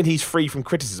 It doesn't mean he's free from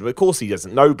criticism. Of course he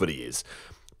doesn't. Nobody is.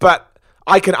 But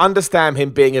I can understand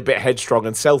him being a bit headstrong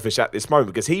and selfish at this moment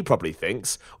because he probably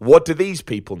thinks, what do these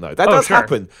people know? That does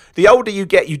happen. The older you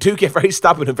get, you do get very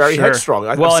stubborn and very headstrong.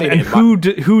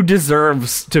 Who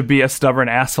deserves to be a stubborn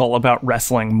asshole about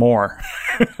wrestling more?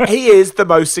 He is the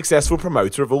most successful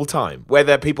promoter of all time.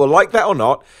 Whether people like that or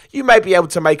not, you may be able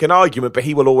to make an argument, but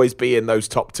he will always be in those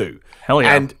top two. Hell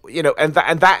yeah. And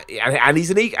he's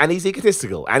he's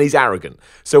egotistical and he's arrogant.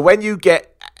 So when you get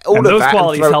all and of those that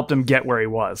qualities helped him get where he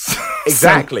was.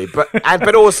 Exactly.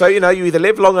 But also, you either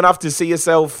live long enough to see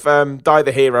yourself die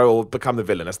the hero or become the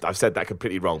villain. I've said that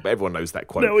completely wrong, but everyone knows that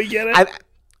quote. No, we get it.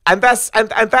 And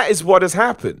that is what has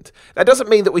happened. That doesn't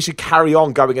mean that we should carry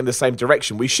on going in the same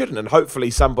direction. We shouldn't, and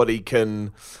hopefully somebody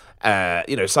can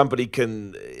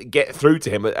get through to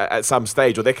him at some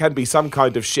stage, or there can be some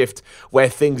kind of shift where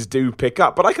things do pick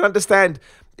up. But I can understand.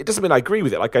 It doesn't mean I agree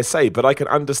with it, like I say, but I can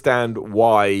understand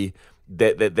why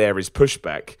that there is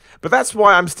pushback. But that's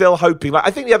why I'm still hoping. Like,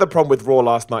 I think the other problem with Raw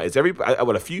last night is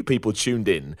a few people tuned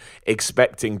in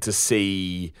expecting to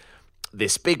see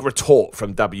this big retort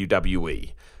from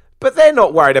WWE. But they're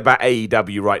not worried about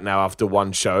AEW right now after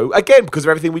one show. Again, because of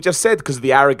everything we just said, because of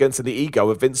the arrogance and the ego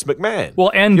of Vince McMahon.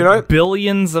 Well, and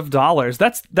billions of dollars.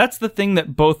 That's the thing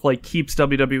that both keeps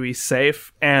WWE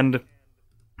safe and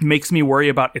makes me worry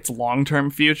about its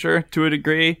long-term future to a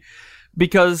degree.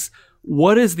 Because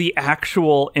what is the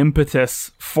actual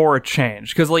impetus for a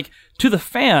change? Because, to the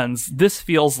fans, this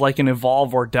feels like an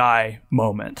evolve or die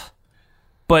moment.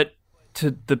 But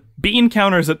to the bean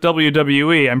counters at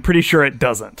WWE, I'm pretty sure it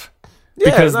doesn't.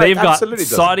 because they've got absolutely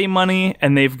Saudi money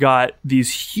and they've got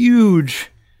these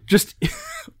huge, just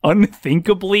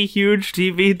unthinkably huge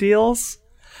TV deals.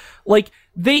 Like,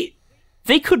 they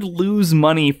could lose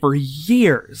money for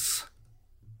years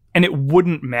and it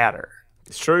wouldn't matter.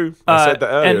 It's true. I said that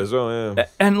earlier as well, yeah.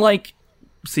 And, like,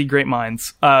 see, great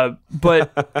minds. But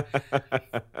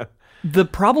the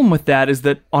problem with that is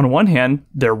that, on one hand,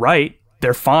 they're right.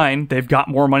 They're fine. They've got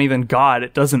more money than God.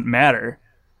 It doesn't matter.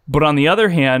 But on the other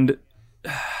hand,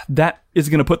 that is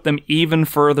going to put them even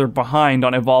further behind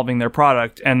on evolving their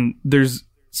product. And there's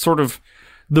sort of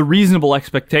the reasonable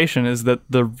expectation is that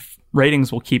the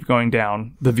ratings will keep going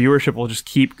down. The viewership will just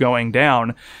keep going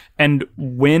down. And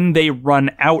when they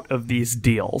run out of these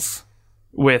deals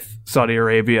with Saudi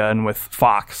Arabia and with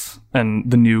Fox and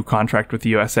the new contract with the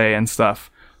USA and stuff,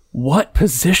 what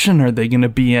position are they going to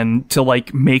be in to,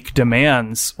 like, make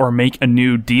demands or make a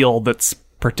new deal that's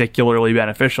particularly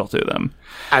beneficial to them?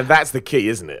 And that's the key,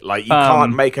 isn't it? Like, you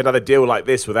can't make another deal like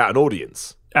this without an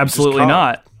audience. Absolutely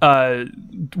not.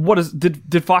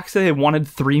 Did Fox say they wanted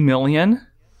 3 million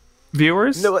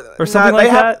viewers or something like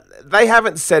that? They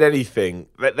haven't said anything.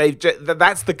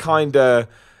 That's the kind of,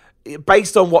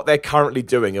 based on what they're currently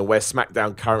doing and where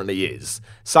SmackDown currently is,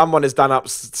 someone has done up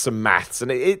some maths,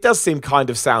 and it does seem kind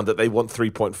of sound that they want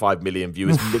 3.5 million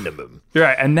viewers minimum.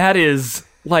 Right, and that is,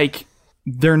 like,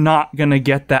 they're not going to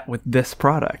get that with this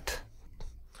product.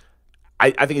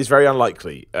 I think it's very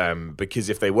unlikely, because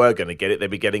if they were going to get it, they'd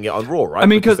be getting it on Raw, right? I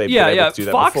mean, because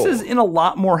Fox is in a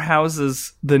lot more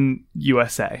houses than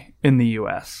USA in the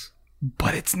US,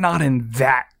 but it's not in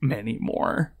that many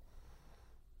more.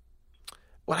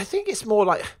 Well, I think it's more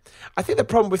like, I think the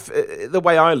problem with the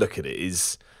way I look at it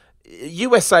is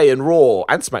USA and Raw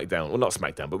and SmackDown, well, not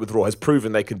SmackDown, but with Raw, has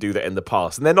proven they can do that in the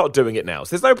past, and they're not doing it now.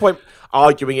 So there's no point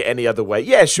arguing it any other way.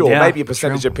 Yeah, sure, maybe a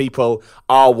percentage of people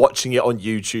are watching it on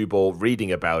YouTube or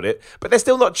reading about it, but they're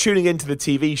still not tuning into the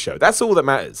TV show. That's all that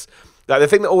matters. Like, the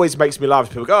thing that always makes me laugh is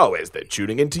people go, they're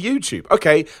tuning into YouTube.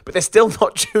 Okay, but they're still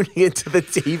not tuning into the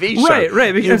TV show.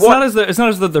 Right. Because it's not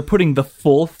as though they're putting the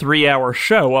full 3-hour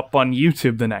show up on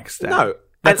YouTube the next day. No.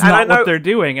 That's not what they're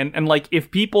doing. And like,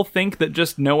 if people think that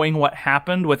just knowing what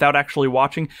happened without actually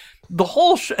watching the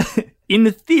whole show, in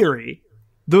theory,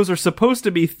 those are supposed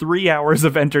to be 3 hours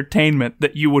of entertainment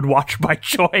that you would watch by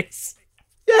choice.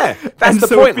 Yeah, that's the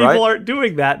so point, if people right? aren't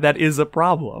doing that, that is a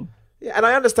problem. Yeah, and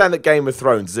I understand that Game of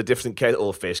Thrones is a different kettle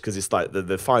of fish because it's like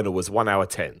the final was 1 hour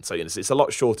 10, so it's a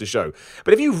lot shorter show.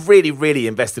 But if you really, really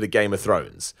invested in Game of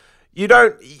Thrones,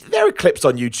 there are clips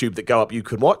on YouTube that go up you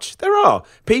can watch. There are.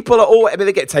 People are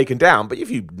they get taken down, but if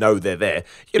you know they're there,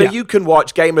 you can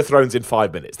watch Game of Thrones in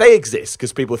 5 minutes. They exist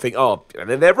because people think, and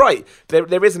then they're right.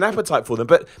 There is an appetite for them,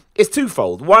 but it's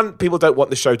twofold. One, people don't want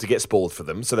the show to get spoiled for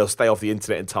them, so they'll stay off the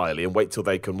internet entirely and wait till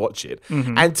they can watch it.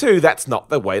 Mm-hmm. And two, that's not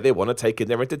the way they want to take in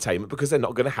their entertainment because they're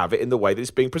not going to have it in the way that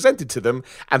it's being presented to them,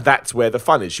 and that's where the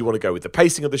fun is. You want to go with the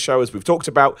pacing of the show, as we've talked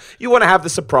about. You want to have the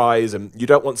surprise, and you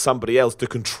don't want somebody else to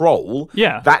control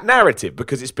that narrative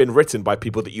because it's been written by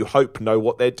people that you hope know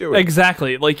what they're doing.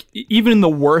 Exactly. Like, even in the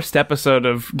worst episode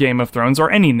of Game of Thrones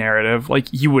or any narrative, like,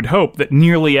 you would hope that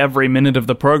nearly every minute of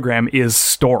the program is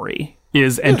story,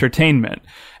 is entertainment.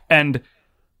 And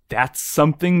that's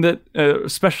something that,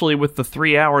 especially with the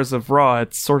 3 hours of Raw,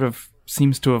 it sort of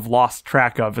seems to have lost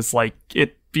track of. It's like,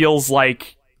 it feels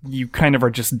like you kind of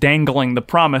are just dangling the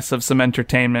promise of some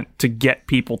entertainment to get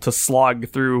people to slog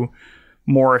through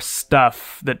more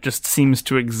stuff that just seems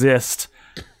to exist.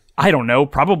 I don't know,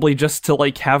 probably just to,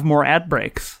 like, have more ad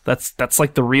breaks. That's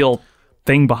like the real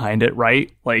thing behind it,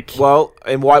 right? Like, well,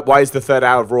 and why is the third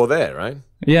hour of Raw there, right?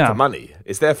 Yeah, for money.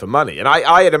 It's there for money, and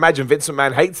I'd imagine Vince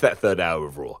McMahon hates that third hour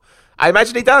of Raw. I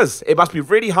imagine he does. It must be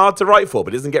really hard to write for,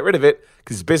 but he doesn't get rid of it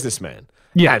because he's a businessman.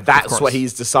 Yeah, and that's what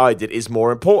he's decided is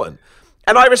more important.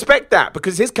 And I respect that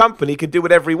because his company can do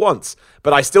whatever he wants.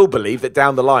 But I still believe that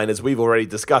down the line, as we've already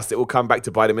discussed, it will come back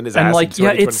to bite him in his ass in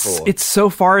 2024. It's so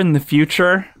far in the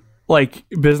future, like,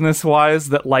 business-wise,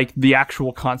 that, like, the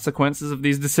actual consequences of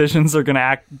these decisions are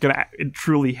gonna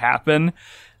truly happen,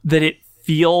 that it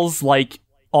feels like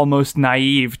almost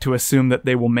naive to assume that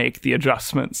they will make the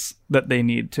adjustments that they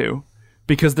need to,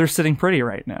 because they're sitting pretty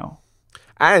right now.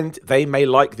 And they may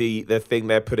like the thing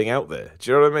they're putting out there.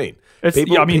 Do you know what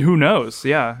I mean? Who knows?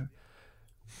 Yeah.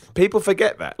 People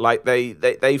forget that. Like,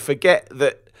 they forget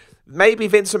that maybe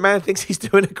Vince McMahon thinks he's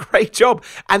doing a great job.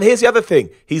 And here's the other thing.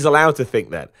 He's allowed to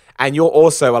think that. And you're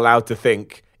also allowed to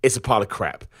think it's a pile of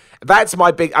crap. That's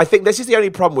my big... I think this is the only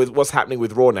problem with what's happening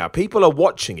with Raw now. People are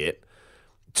watching it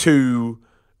to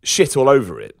shit all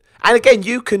over it. And again,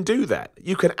 you can do that.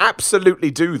 You can absolutely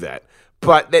do that.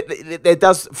 But there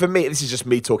does, for me, this is just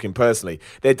me talking personally,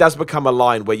 there does become a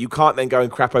line where you can't then go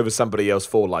and crap over somebody else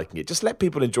for liking it. Just let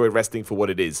people enjoy wrestling for what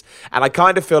it is. And I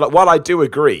kind of feel like, while I do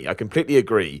agree, I completely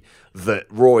agree that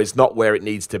Raw is not where it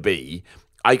needs to be,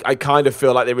 I kind of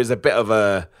feel like there is a bit of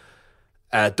a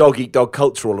dog-eat-dog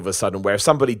culture all of a sudden, where if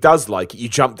somebody does like it, you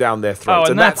jump down their throats.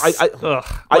 Oh, and that's,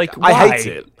 I hate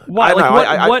it.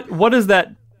 Why? What does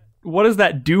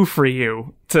that do for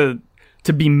you to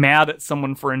be mad at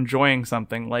someone for enjoying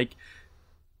something? Like,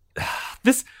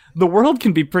 the world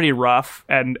can be pretty rough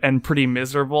and pretty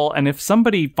miserable, and if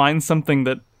somebody finds something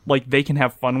that like they can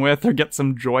have fun with or get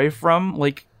some joy from,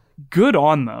 like, good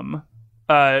on them.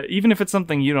 Even if it's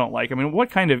something you don't like. I mean, what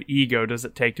kind of ego does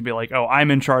it take to be like, oh,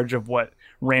 I'm in charge of what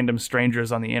random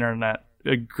strangers on the internet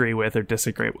agree with or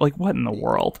disagree with? Like, what in the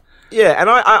world? Yeah, and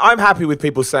I'm happy with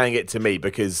people saying it to me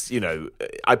because, you know,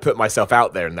 I put myself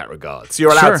out there in that regard. So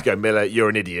you're allowed to go, Miller, you're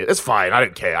an idiot. That's fine. I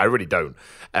don't care. I really don't.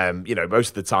 You know, most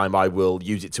of the time I will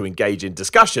use it to engage in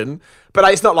discussion, but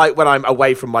it's not like when I'm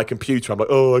away from my computer, I'm like,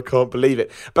 oh, I can't believe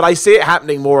it. But I see it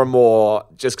happening more and more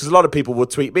just because a lot of people will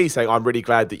tweet me saying, I'm really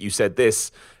glad that you said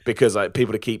this, because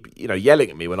people to keep, you know, yelling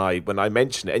at me when I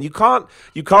mention it. And you can't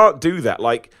do that.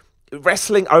 Like,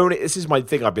 wrestling only, this is my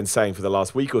thing I've been saying for the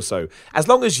last week or so. As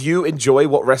long as you enjoy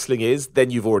what wrestling is,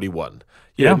 then you've already won.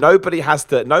 You know, nobody has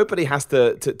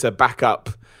to back up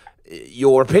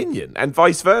your opinion, and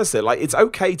vice versa. Like, it's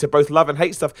okay to both love and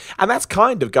hate stuff, and that's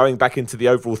kind of going back into the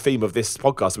overall theme of this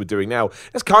podcast we're doing now.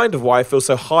 That's kind of why I feel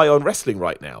so high on wrestling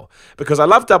right now, because I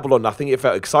love Double or Nothing. It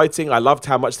felt exciting. I loved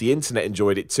how much the internet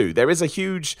enjoyed it too. There is a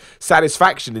huge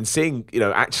satisfaction in seeing, you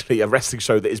know, actually a wrestling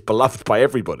show that is beloved by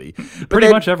everybody. Pretty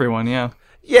much everyone, yeah.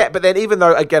 Yeah, but then even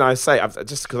though, again, I say,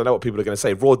 just because I know what people are going to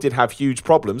say, Raw did have huge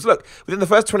problems. Look, within the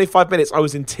first 25 minutes, I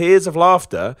was in tears of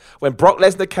laughter when Brock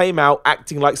Lesnar came out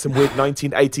acting like some weird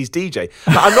 1980s DJ.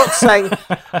 Now,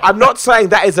 I'm not saying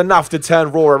that is enough to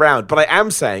turn Raw around, but I am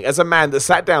saying, as a man that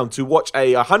sat down to watch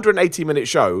a 180-minute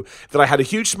show, that I had a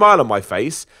huge smile on my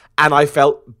face and I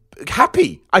felt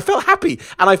happy. I felt happy,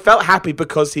 and I felt happy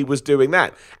because he was doing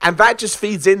that, and that just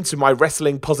feeds into my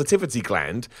wrestling positivity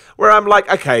gland, where I'm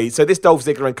like, okay, so this Dolph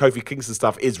Ziggler and Kofi Kingston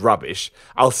stuff is rubbish.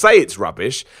 I'll say it's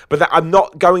rubbish, but that I'm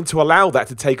not going to allow that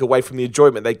to take away from the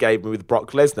enjoyment they gave me with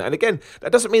Brock Lesnar. And again,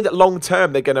 that doesn't mean that long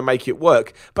term they're going to make it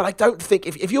work, but I don't think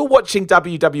if you're watching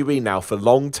WWE now for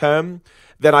long term,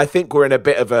 then I think we're in a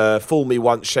bit of a fool me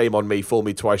once, shame on me, fool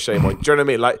me twice, shame on. Do you know what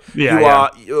I mean?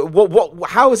 Like,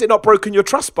 how has it not broken your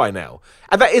trust by now?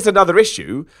 And that is another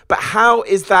issue, but how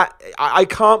is that? I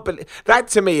can't believe that.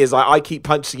 To me is like, I keep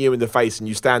punching you in the face and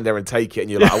you stand there and take it and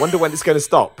you're like, I wonder when it's going to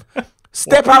stop.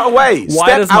 Step out of the way.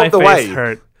 Why does my face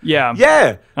hurt? Yeah.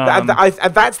 Yeah. And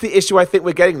that's the issue I think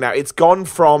we're getting now. It's gone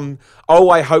from,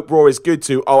 oh, I hope Raw is good,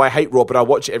 to, oh, I hate Raw, but I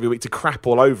watch it every week, to crap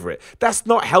all over it. That's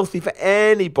not healthy for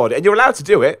anybody. And you're allowed to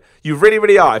do it. You really,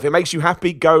 really are. If it makes you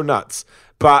happy, go nuts.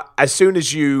 But as soon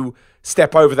as you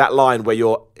step over that line where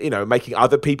you're, you know, making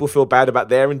other people feel bad about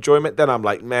their enjoyment, then I'm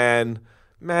like, man,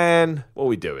 what are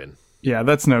we doing? Yeah,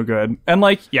 that's no good. And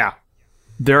like, yeah,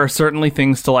 there are certainly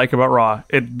things to like about Raw.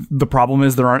 The problem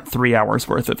is there aren't 3 hours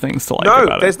worth of things to like about it.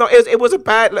 No, there's not. It was a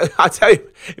bad... Look, I tell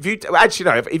you,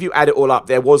 if you add it all up,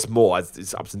 there was more.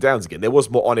 It's ups and downs again. There was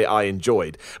more on it I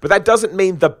enjoyed. But that doesn't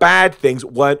mean the bad things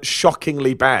weren't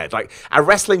shockingly bad. Like, a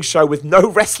wrestling show with no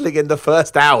wrestling in the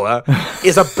first hour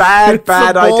is a bad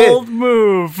idea. It's a bold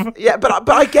move. Yeah, but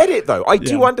I get it, though. I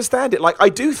do understand it. Like, I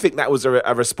do think that was a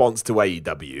response to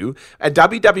AEW. And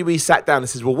WWE sat down and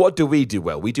says, well, what do we do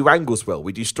well? We do angles well.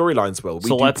 We do storylines well. We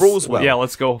do brawls well. Yeah,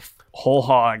 let's go whole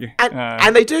hog.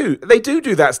 And they do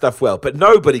that stuff well, but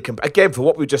nobody can, again, for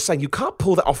what we were just saying, you can't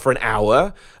pull that off for an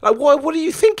hour. Like, what are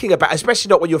you thinking about? Especially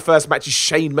not when your first match is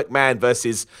Shane McMahon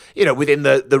versus, you know, within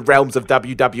the realms of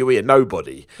WWE and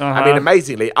nobody. I mean,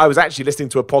 amazingly, I was actually listening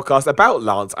to a podcast about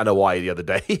Lance Anoa'i the other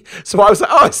day. So I was like,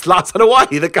 oh, it's Lance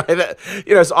Anoa'i, the guy that,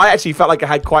 you know, so I actually felt like I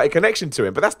had quite a connection to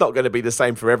him, but that's not going to be the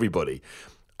same for everybody.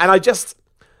 And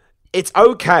it's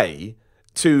okay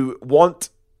to want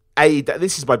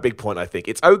this is my big point, I think.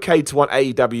 It's okay to want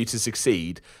AEW to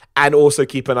succeed and also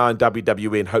keep an eye on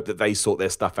WWE and hope that they sort their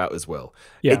stuff out as well.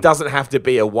 Yeah. It doesn't have to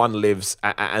be a one lives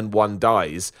and one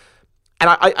dies. And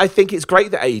I think it's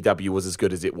great that AEW was as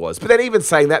good as it was. But then even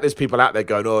saying that, there's people out there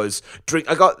going, oh,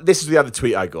 this is the other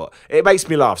tweet I got. It makes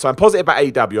me laugh. So I'm positive about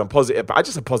AEW. I'm positive, but I'm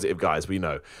just a positive guy, as we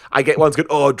know. I get ones going,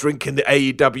 oh, drinking the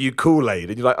AEW Kool-Aid.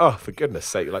 And you're like, oh, for goodness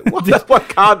sake. Like, what?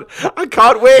 I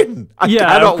can't win. I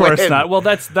cannot of course win. Not. Well,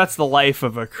 that's the life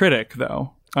of a critic,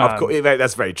 though. Of course,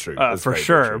 that's very true. For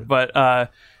sure.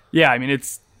 But yeah, I mean,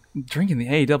 it's drinking the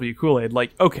AEW Kool-Aid.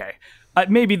 Like, okay.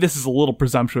 maybe this is a little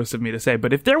presumptuous of me to say,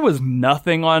 but if there was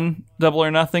nothing on Double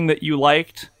or Nothing that you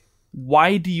liked,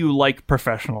 why do you like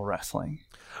professional wrestling?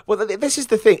 Well, this is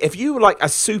the thing. If you like a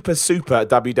super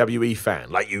WWE fan,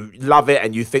 like you love it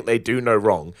and you think they do no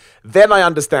wrong, then I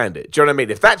understand it. Do you know what I mean?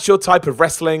 If that's your type of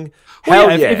wrestling,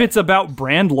 hell yeah. If it's about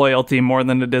brand loyalty more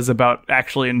than it is about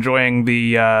actually enjoying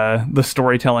the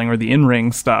storytelling or the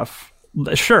in-ring stuff,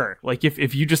 sure. Like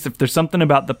if there's something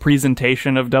about the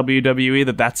presentation of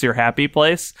WWE that's your happy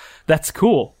place, that's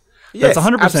cool. Yes, that's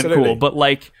 100% absolutely. cool. But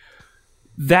like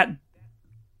that.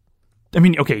 I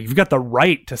mean, okay, you've got the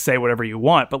right to say whatever you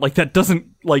want, but like that doesn't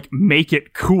like make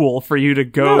it cool for you to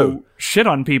go shit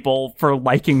on people for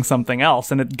liking something else,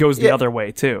 and it goes the other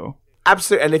way too.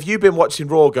 Absolutely. And if you've been watching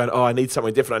Raw going, oh, I need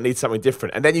something different,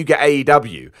 and then you get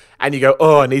AEW and you go,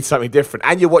 oh, I need something different,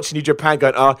 and you're watching New Japan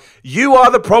going, oh, you are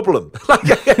the problem. Like,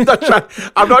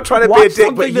 I'm not trying to Watch be a dick,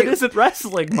 something but that isn't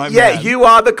wrestling, my man. Yeah, you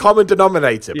are the common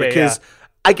denominator because.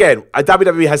 Again,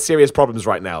 WWE has serious problems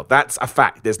right now. That's a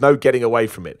fact. There's no getting away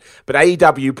from it. But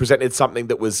AEW presented something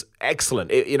that was excellent.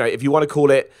 If you want to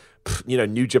call it,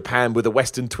 New Japan with a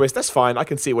Western twist, that's fine. I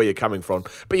can see where you're coming from.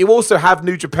 But you also have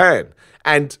New Japan.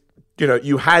 And,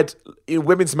 you had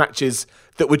women's matches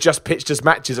that were just pitched as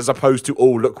matches as opposed to,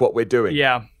 oh, look what we're doing.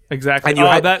 Yeah, exactly.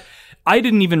 And that. I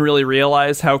didn't even really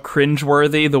realize how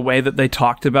cringeworthy the way that they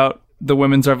talked about the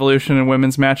women's revolution and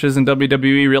women's matches in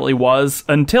WWE really was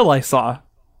until I saw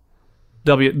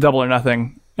Double or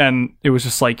Nothing, and it was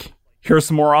just like, here's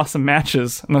some more awesome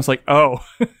matches, and I was like, oh,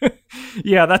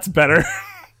 yeah, that's better.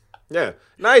 Yeah,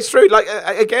 no, it's true. Like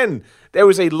again, there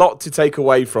was a lot to take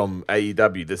away from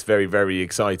AEW that's very, very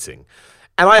exciting,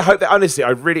 and I hope that honestly,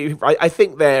 I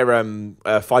think their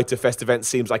Fighter Fest event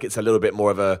seems like it's a little bit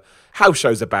more of a house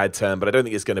show's a bad term, but I don't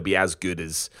think it's going to be as good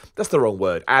as that's the wrong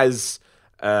word as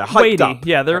hyped weighty. up.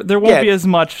 Yeah, there won't be as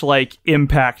much like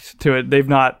impact to it. They've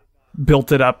not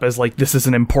built it up as like this is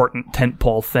an important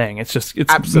tentpole thing. It's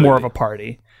Absolutely. more of a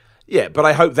party. Yeah, but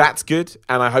I hope that's good,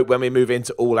 and I hope when we move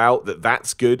into All Out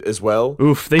that's good as well.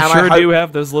 Oof, they do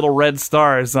have those little red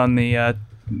stars on the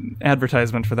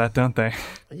advertisement for that, don't they?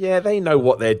 Yeah, they know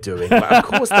what they're doing. Like, of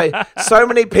course so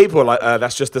many people are like,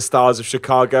 that's just the Stars of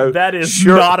Chicago. That is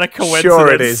not a coincidence.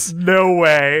 Sure it is. No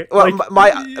way. Well,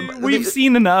 we've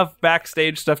seen enough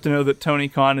backstage stuff to know that Tony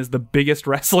Khan is the biggest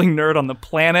wrestling nerd on the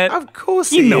planet. Of course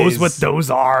he knows what those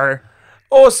are.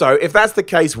 Also, if that's the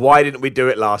case, why didn't we do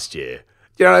it last year?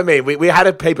 You know what I mean? We had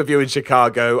a pay-per-view in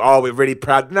Chicago. Oh, we're really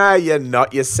proud. No, you're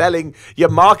not. You're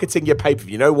marketing your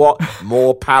pay-per-view. You know what?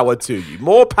 More power to you.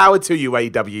 More power to you,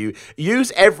 AEW.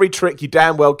 Use every trick you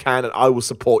damn well can, and I will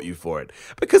support you for it.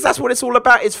 Because that's what it's all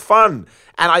about. It's fun.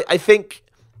 And I think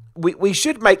we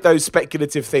should make those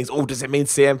speculative things. Oh, does it mean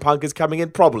CM Punk is coming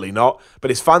in? Probably not, but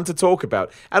it's fun to talk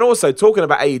about. And also, talking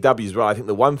about AEW as well, I think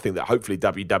the one thing that hopefully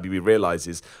WWE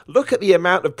realizes, look at the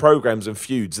amount of programs and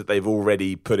feuds that they've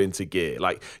already put into gear.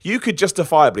 Like, you could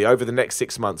justifiably, over the next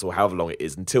 6 months or however long it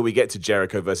is, until we get to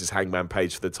Jericho versus Hangman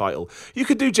Page for the title, you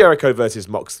could do Jericho versus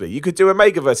Moxley. You could do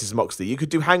Omega versus Moxley. You could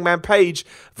do Hangman Page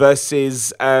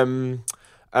versus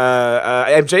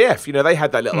MJF. They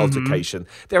had that little altercation.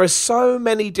 There are so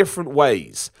many different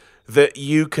ways that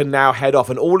you can now head off,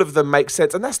 and all of them make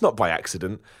sense, and that's not by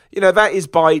accident. That is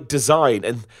by design.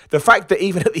 And the fact that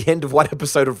even at the end of one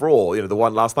episode of Raw, the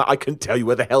one last night, I couldn't tell you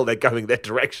where the hell they're going their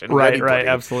direction. Right,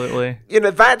 absolutely.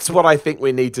 That's what I think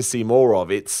we need to see more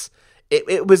of.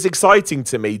 It was exciting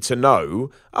to me to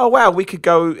know, oh wow, we could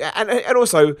go, and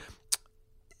also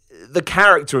the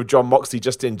character of Jon Moxley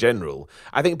just in general,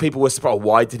 I think people were surprised.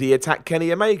 Why did he attack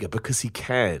Kenny Omega? Because he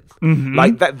can. Mm-hmm.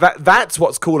 Like that's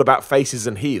what's cool about faces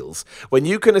and heels. When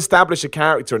you can establish a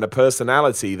character and a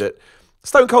personality that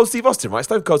Stone Cold Steve Austin, right?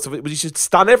 Stone Cold Steve, you should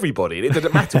stun everybody. And it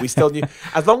didn't matter. We still knew.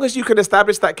 As long as you can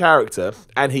establish that character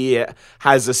and he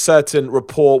has a certain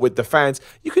rapport with the fans,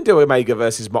 you can do Omega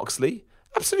versus Moxley.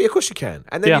 Absolutely, of course you can.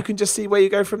 And then you can just see where you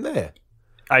go from there.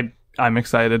 I'm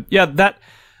excited. Yeah,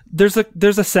 there's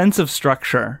a sense of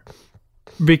structure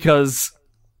because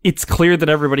it's clear that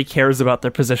everybody cares about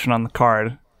their position on the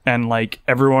card, and like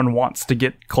everyone wants to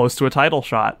get close to a title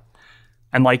shot,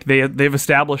 and like they've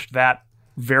established that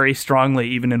very strongly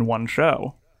even in one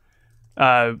show,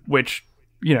 which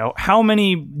how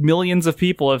many millions of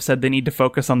people have said they need to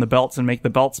focus on the belts and make the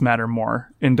belts matter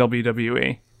more in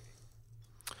WWE.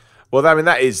 Well,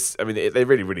 they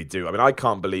really, really do. I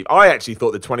can't believe... I actually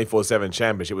thought the 24/7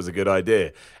 championship was a good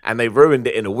idea, and they ruined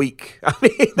it in a week.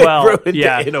 Ruined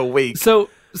it in a week. So,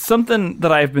 something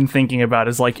that I've been thinking about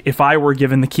is, like, if I were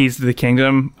given the keys to the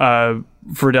kingdom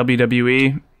for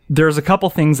WWE, there's a couple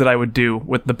things that I would do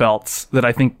with the belts that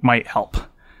I think might help.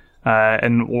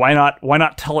 And why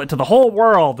not tell it to the whole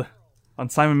world? on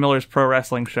Simon Miller's Pro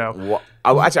Wrestling Show. What?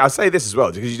 Oh, actually, I'll say this as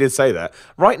well, because you did say that.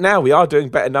 Right now, we are doing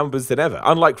better numbers than ever.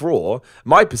 Unlike Raw,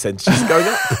 my percentage is going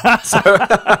up.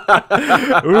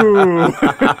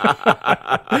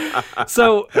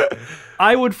 So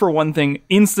I would, for one thing,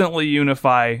 instantly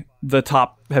unify the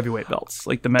top heavyweight belts,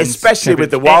 like the men's, especially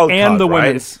with the wild card, and the right?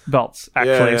 women's belts.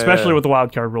 Actually, especially with the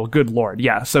wild card rule. Good lord,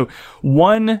 yeah. So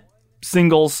one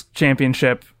singles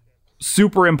championship,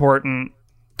 super important,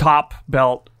 top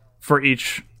belt for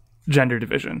each gender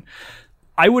division.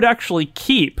 I would actually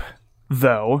keep,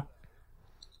 though,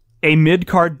 a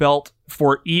mid-card belt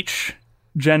for each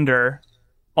gender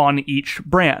on each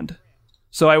brand.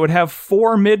 So I would have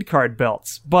 4 mid-card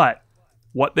belts, but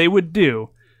what they would do,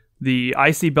 the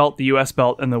IC belt, the US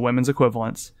belt, and the women's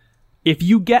equivalents, if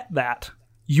you get that,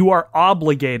 you are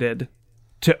obligated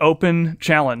to open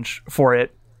challenge for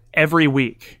it every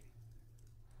week.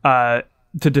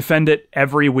 To defend it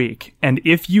every week. And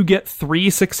if you get 3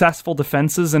 successful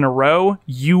defenses in a row,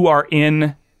 you are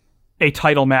in a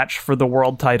title match for the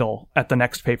world title at the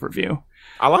next pay-per-view.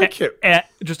 I like it.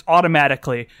 Just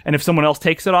automatically. And if someone else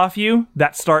takes it off you,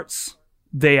 that starts,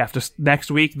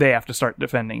 next week, they have to start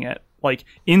defending it. Like,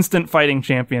 instant fighting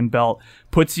champion belt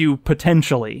puts you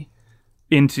potentially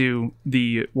into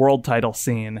the world title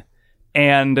scene.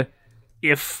 And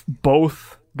if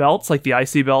both belts, like the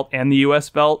IC belt and the US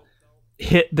belt,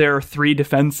 hit their 3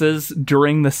 defenses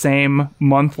during the same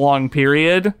month-long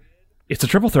period, it's a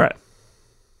triple threat.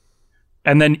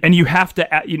 And you have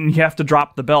to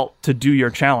drop the belt to do your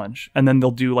challenge, and then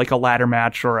they'll do like a ladder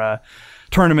match or a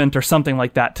tournament or something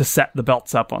like that to set the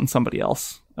belts up on somebody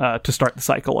else to start the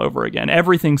cycle over again.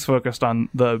 Everything's focused on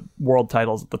the world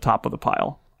titles at the top of the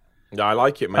pile. Yeah, I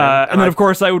like it, man. And then, of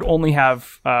course, I would only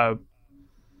have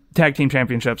tag team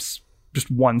championships, just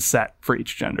one set for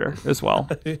each gender as well.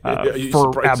 You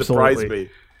surprised me.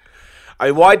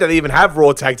 Why do they even have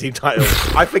Raw tag team titles?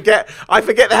 I forget they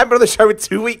haven't been on the show in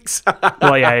 2 weeks.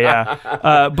 Well,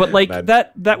 yeah. But like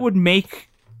that would make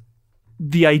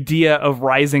the idea of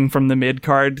rising from the mid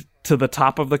card to the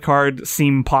top of the card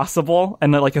seem possible,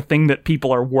 and like a thing that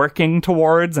people are working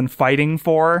towards and fighting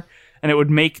for. And it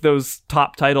would make those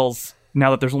top titles,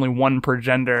 now that there's only one per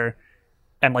gender,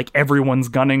 and like everyone's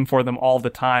gunning for them all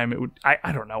the time, it would.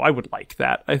 I don't know. I would like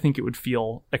that. I think it would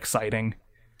feel exciting.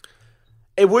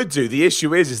 It would do. The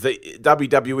issue is that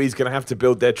WWE is going to have to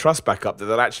build their trust back up that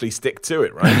they'll actually stick to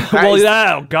it, right?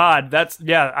 Oh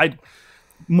God,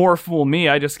 more fool me.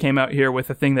 I just came out here with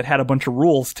a thing that had a bunch of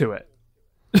rules to it.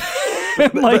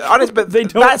 But they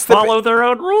don't follow their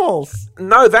own rules.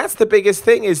 No, that's the biggest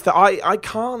thing, is that I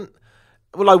can't.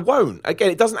 Well, I won't. Again,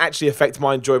 it doesn't actually affect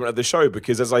my enjoyment of the show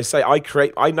because, as I say,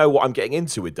 I know what I'm getting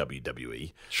into with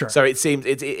WWE. Sure. So it seems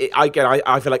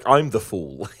I feel like I'm the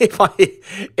fool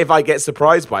if I get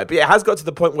surprised by it. But it has got to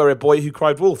the point where a boy who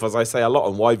cried wolf, as I say a lot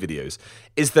on Y videos,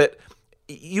 is that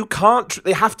you can't.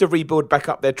 They have to rebuild back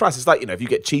up their trust. It's like, if you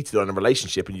get cheated on in a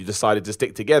relationship and you decided to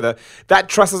stick together, that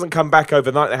trust doesn't come back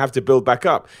overnight. They have to build back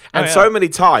up. And so many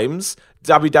times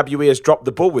WWE has dropped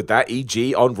the ball with that,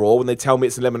 e.g. on Raw when they tell me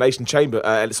it's an elimination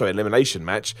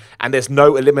match, and there's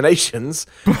no eliminations.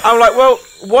 I'm like, well,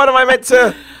 what am I meant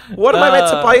to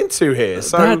buy into here?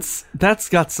 So that's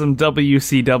got some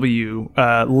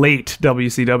WCW, late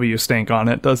WCW stink on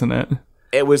it, doesn't it?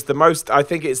 It was the most. I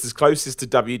think it's as closest to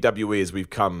WWE as we've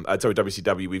come.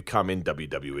 WCW we've come in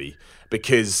WWE,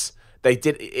 because they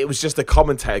did. It was just a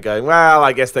commentator going, "Well,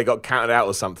 I guess they got counted out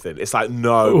or something." It's like,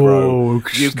 no, bro,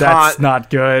 that's not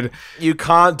good. You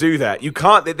can't do that. You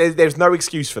can't. There's no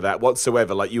excuse for that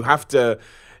whatsoever. Like, you have to.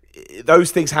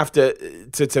 Those things have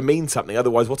to mean something.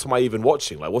 Otherwise, what am I even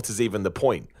watching? Like, what is even the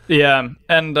point? Yeah,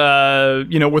 and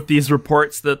with these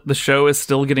reports that the show is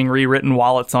still getting rewritten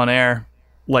while it's on air,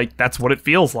 like, that's what it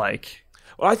feels like.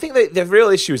 Well, I think the real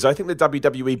issue is I think the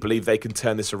WWE believe they can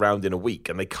turn this around in a week,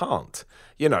 and they can't.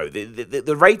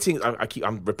 The ratings,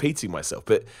 I'm repeating myself,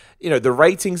 but, the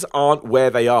ratings aren't where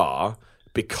they are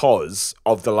because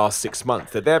of the last 6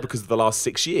 months. They're there because of the last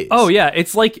 6 years. Oh, yeah.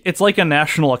 It's like a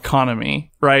national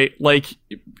economy, right? Like,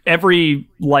 every,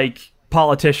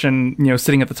 politician,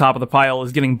 sitting at the top of the pile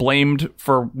is getting blamed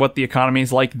for what the economy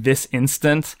is like this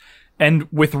instant. And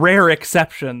with rare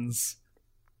exceptions,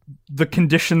 the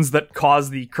conditions that cause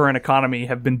the current economy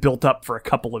have been built up for a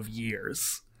couple of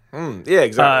years. Yeah,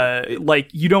 exactly.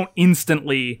 You don't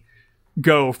instantly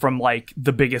go from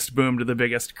the biggest boom to the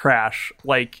biggest crash.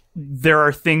 Like, there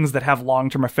are things that have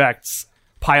long-term effects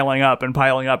piling up and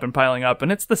piling up and piling up,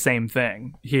 and it's the same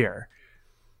thing here.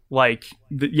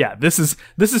 This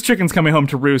is chickens coming home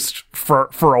to roost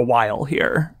for a while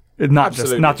here. Not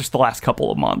just the last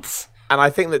couple of months. And I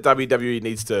think that WWE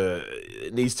needs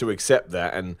to accept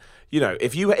that. And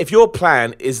if your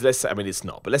plan is, it's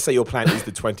not, but let's say your plan is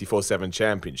the 24/7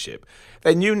 championship,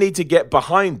 then you need to get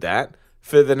behind that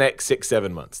for the next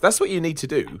 6-7 months. That's what you need to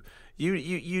do.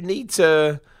 You need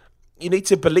to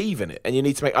believe in it, and you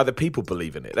need to make other people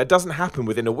believe in it. That doesn't happen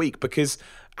within a week, because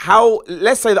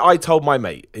let's say that I told my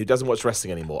mate who doesn't watch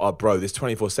wrestling anymore, oh bro, this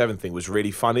 24/7 thing was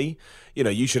really funny.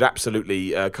 You should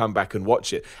absolutely come back and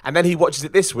watch it. And then he watches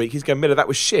it this week. He's going, Miller, that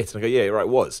was shit. And I go, yeah, you're right, it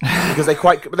was. Because they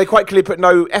quite clearly put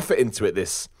no effort into it. They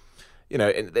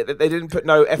didn't put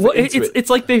no effort into it. It's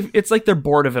like they're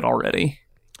bored of it already.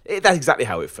 That's exactly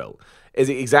how it felt. Is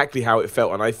it exactly how it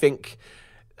felt? And I think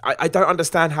I don't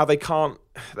understand how they can't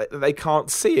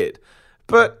see it.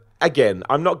 But again,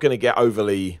 I'm not going to get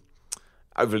overly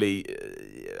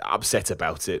upset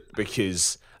about it,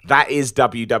 because that is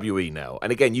WWE now.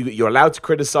 And again, you're allowed to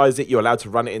criticize it. You're allowed to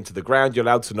run it into the ground. You're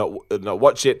allowed to not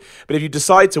watch it. But if you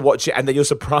decide to watch it and then you're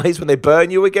surprised when they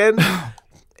burn you again,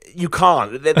 you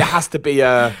can't. There has to be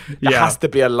a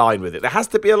line with it. There has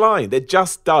to be a line. There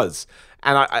just does.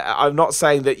 And I'm not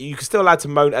saying that you're still allowed to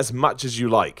moan as much as you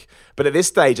like. But at this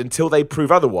stage, until they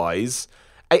prove otherwise,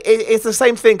 it's the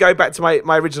same thing, going back to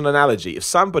my original analogy. If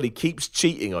somebody keeps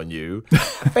cheating on you,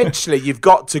 eventually you've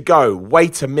got to go,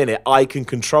 wait a minute, I can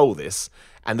control this.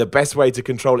 And the best way to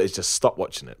control it is just stop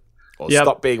watching it. Or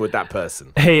stop being with that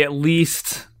person. Hey, at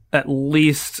least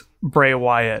Bray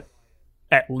Wyatt.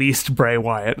 At least Bray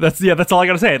Wyatt. That's all I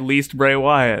got to say. At least Bray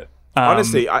Wyatt.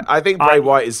 Honestly, I think Bray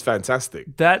Wyatt is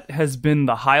fantastic. That has been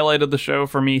the highlight of the show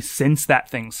for me since that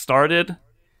thing started.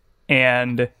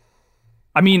 And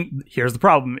I mean, here's the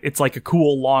problem. It's like a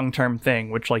cool long-term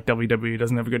thing, which like WWE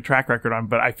doesn't have a good track record on.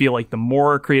 But I feel like the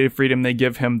more creative freedom they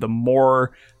give him, the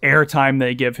more airtime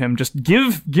they give him. Just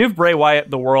give Bray Wyatt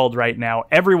the world right now.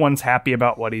 Everyone's happy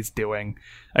about what he's doing,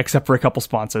 except for a couple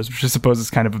sponsors, which I suppose is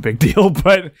kind of a big deal.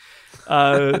 But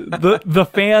the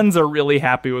fans are really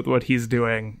happy with what he's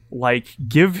doing. Like,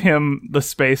 give him the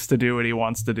space to do what he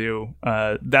wants to do.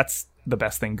 That's the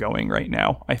best thing going right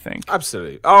now, I think.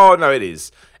 Absolutely. Oh, no, it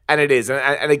is. And it is.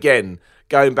 And again,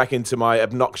 going back into my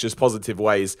obnoxious positive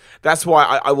ways, that's why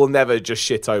I will never just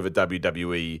shit over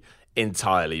WWE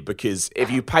entirely, because if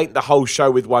you paint the whole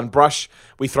show with one brush,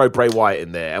 we throw Bray Wyatt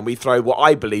in there, and we throw what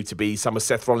I believe to be some of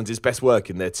Seth Rollins' best work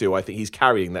in there too. I think he's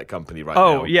carrying that company right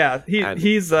now. Oh, yeah.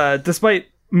 He's despite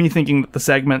me thinking that the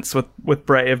segments with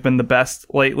Bray have been the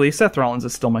best lately, Seth Rollins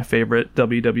is still my favorite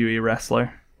WWE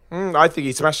wrestler. I think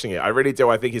he's smashing it. I really do.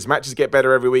 I think his matches get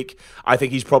better every week. I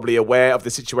think he's probably aware of the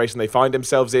situation they find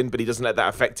themselves in, but he doesn't let that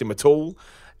affect him at all.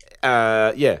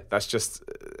 That's just...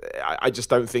 I just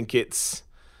don't think it's...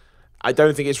 I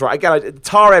don't think it's right. Again,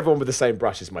 tar everyone with the same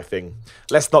brush is my thing.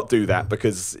 Let's not do that,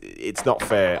 because it's not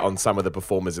fair on some of the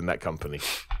performers in that company.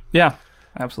 Yeah,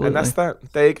 absolutely. And that's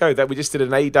that. There you go. That we just did an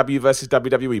AEW versus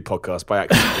WWE podcast by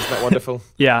accident. Isn't that wonderful?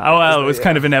 Yeah. Oh, well, it was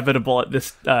kind of inevitable at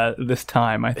this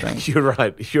time, I think. You're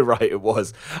right. It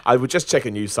was. I would just check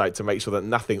a news site to make sure that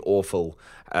nothing awful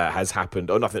has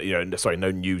happened, or nothing. No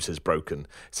news has broken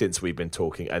since we've been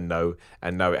talking. And no,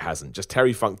 it hasn't. Just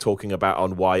Terry Funk talking about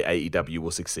on why AEW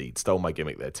will succeed. Stole my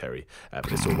gimmick there, Terry. But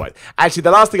it's all right. Actually,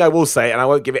 the last thing I will say, and I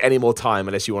won't give it any more time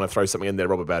unless you want to throw something in there,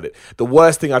 Rob, about it. The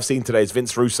worst thing I've seen today is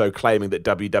Vince Russo claiming that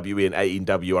WWE and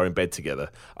AEW are in bed together.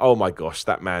 Oh my gosh,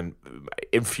 that man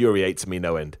infuriates me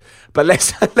no end. But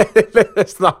let's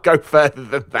not go further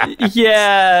than that.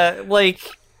 Yeah, like,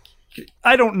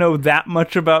 I don't know that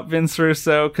much about Vince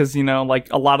Russo, because, a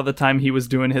lot of the time he was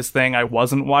doing his thing, I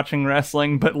wasn't watching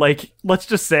wrestling, but, like, let's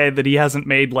just say that he hasn't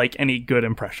made, like, any good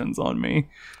impressions on me.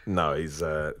 No, he's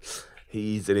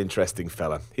an interesting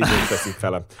fella.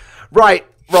 Right,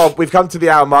 Rob, we've come to the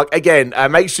hour mark. Again,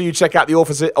 make sure you check out the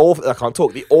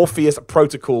Orpheus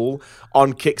Protocol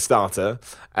on Kickstarter.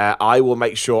 I will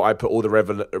make sure I put all the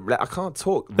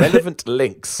relevant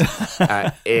links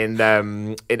in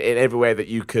everywhere that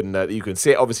you can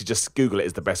see it. Obviously, just Google it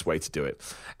is the best way to do it.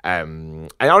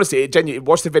 And honestly,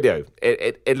 watch the video.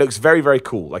 It looks very, very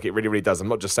cool. Like, it really, really does. I'm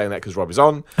not just saying that because Rob is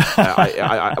on. But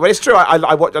it's true. I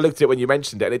looked at it when you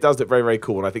mentioned it, and it does look very, very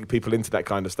cool. And I think people into that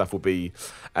kind of stuff will be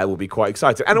quite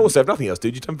excited. And also, if nothing else,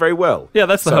 dude, you've done very well. Yeah,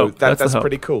 that's the hope. That's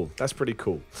pretty cool. That's pretty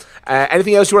cool.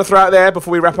 Anything else you want to throw out there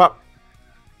before we wrap up?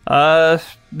 No,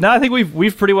 I think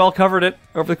we've pretty well covered it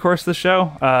over the course of the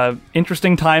show.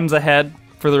 Interesting times ahead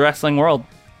for the wrestling world.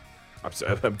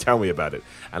 Tell me about it.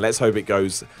 And let's hope it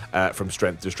goes from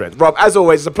strength to strength. Rob, as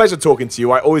always, it's a pleasure talking to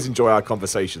you. I always enjoy our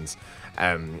conversations.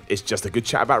 It's just a good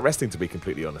chat about wrestling, to be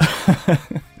completely honest.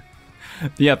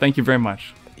 Yeah, thank you very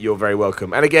much. You're very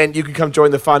welcome. And again, you can come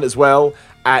join the fun as well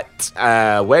at,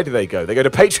 where do they go? They go to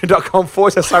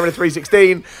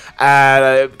patreon.com/Simon316,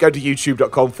 go to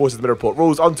youtube.com/The Miller Report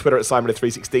Rules, on Twitter at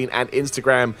Simon316, and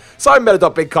Instagram,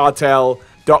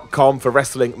 SimonMiller.BigCartel.com for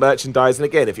wrestling merchandise. And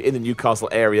again, if you're in the Newcastle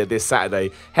area this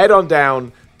Saturday, head on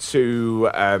down to,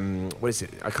 what is it?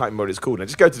 I can't remember what it's called now.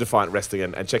 Just go to Defiant Wrestling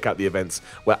and check out the events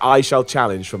where I shall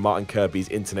challenge for Martin Kirby's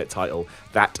internet title.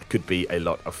 That could be a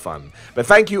lot of fun. But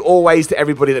thank you always to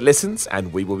everybody that listens,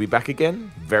 and we will be back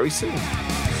again very soon.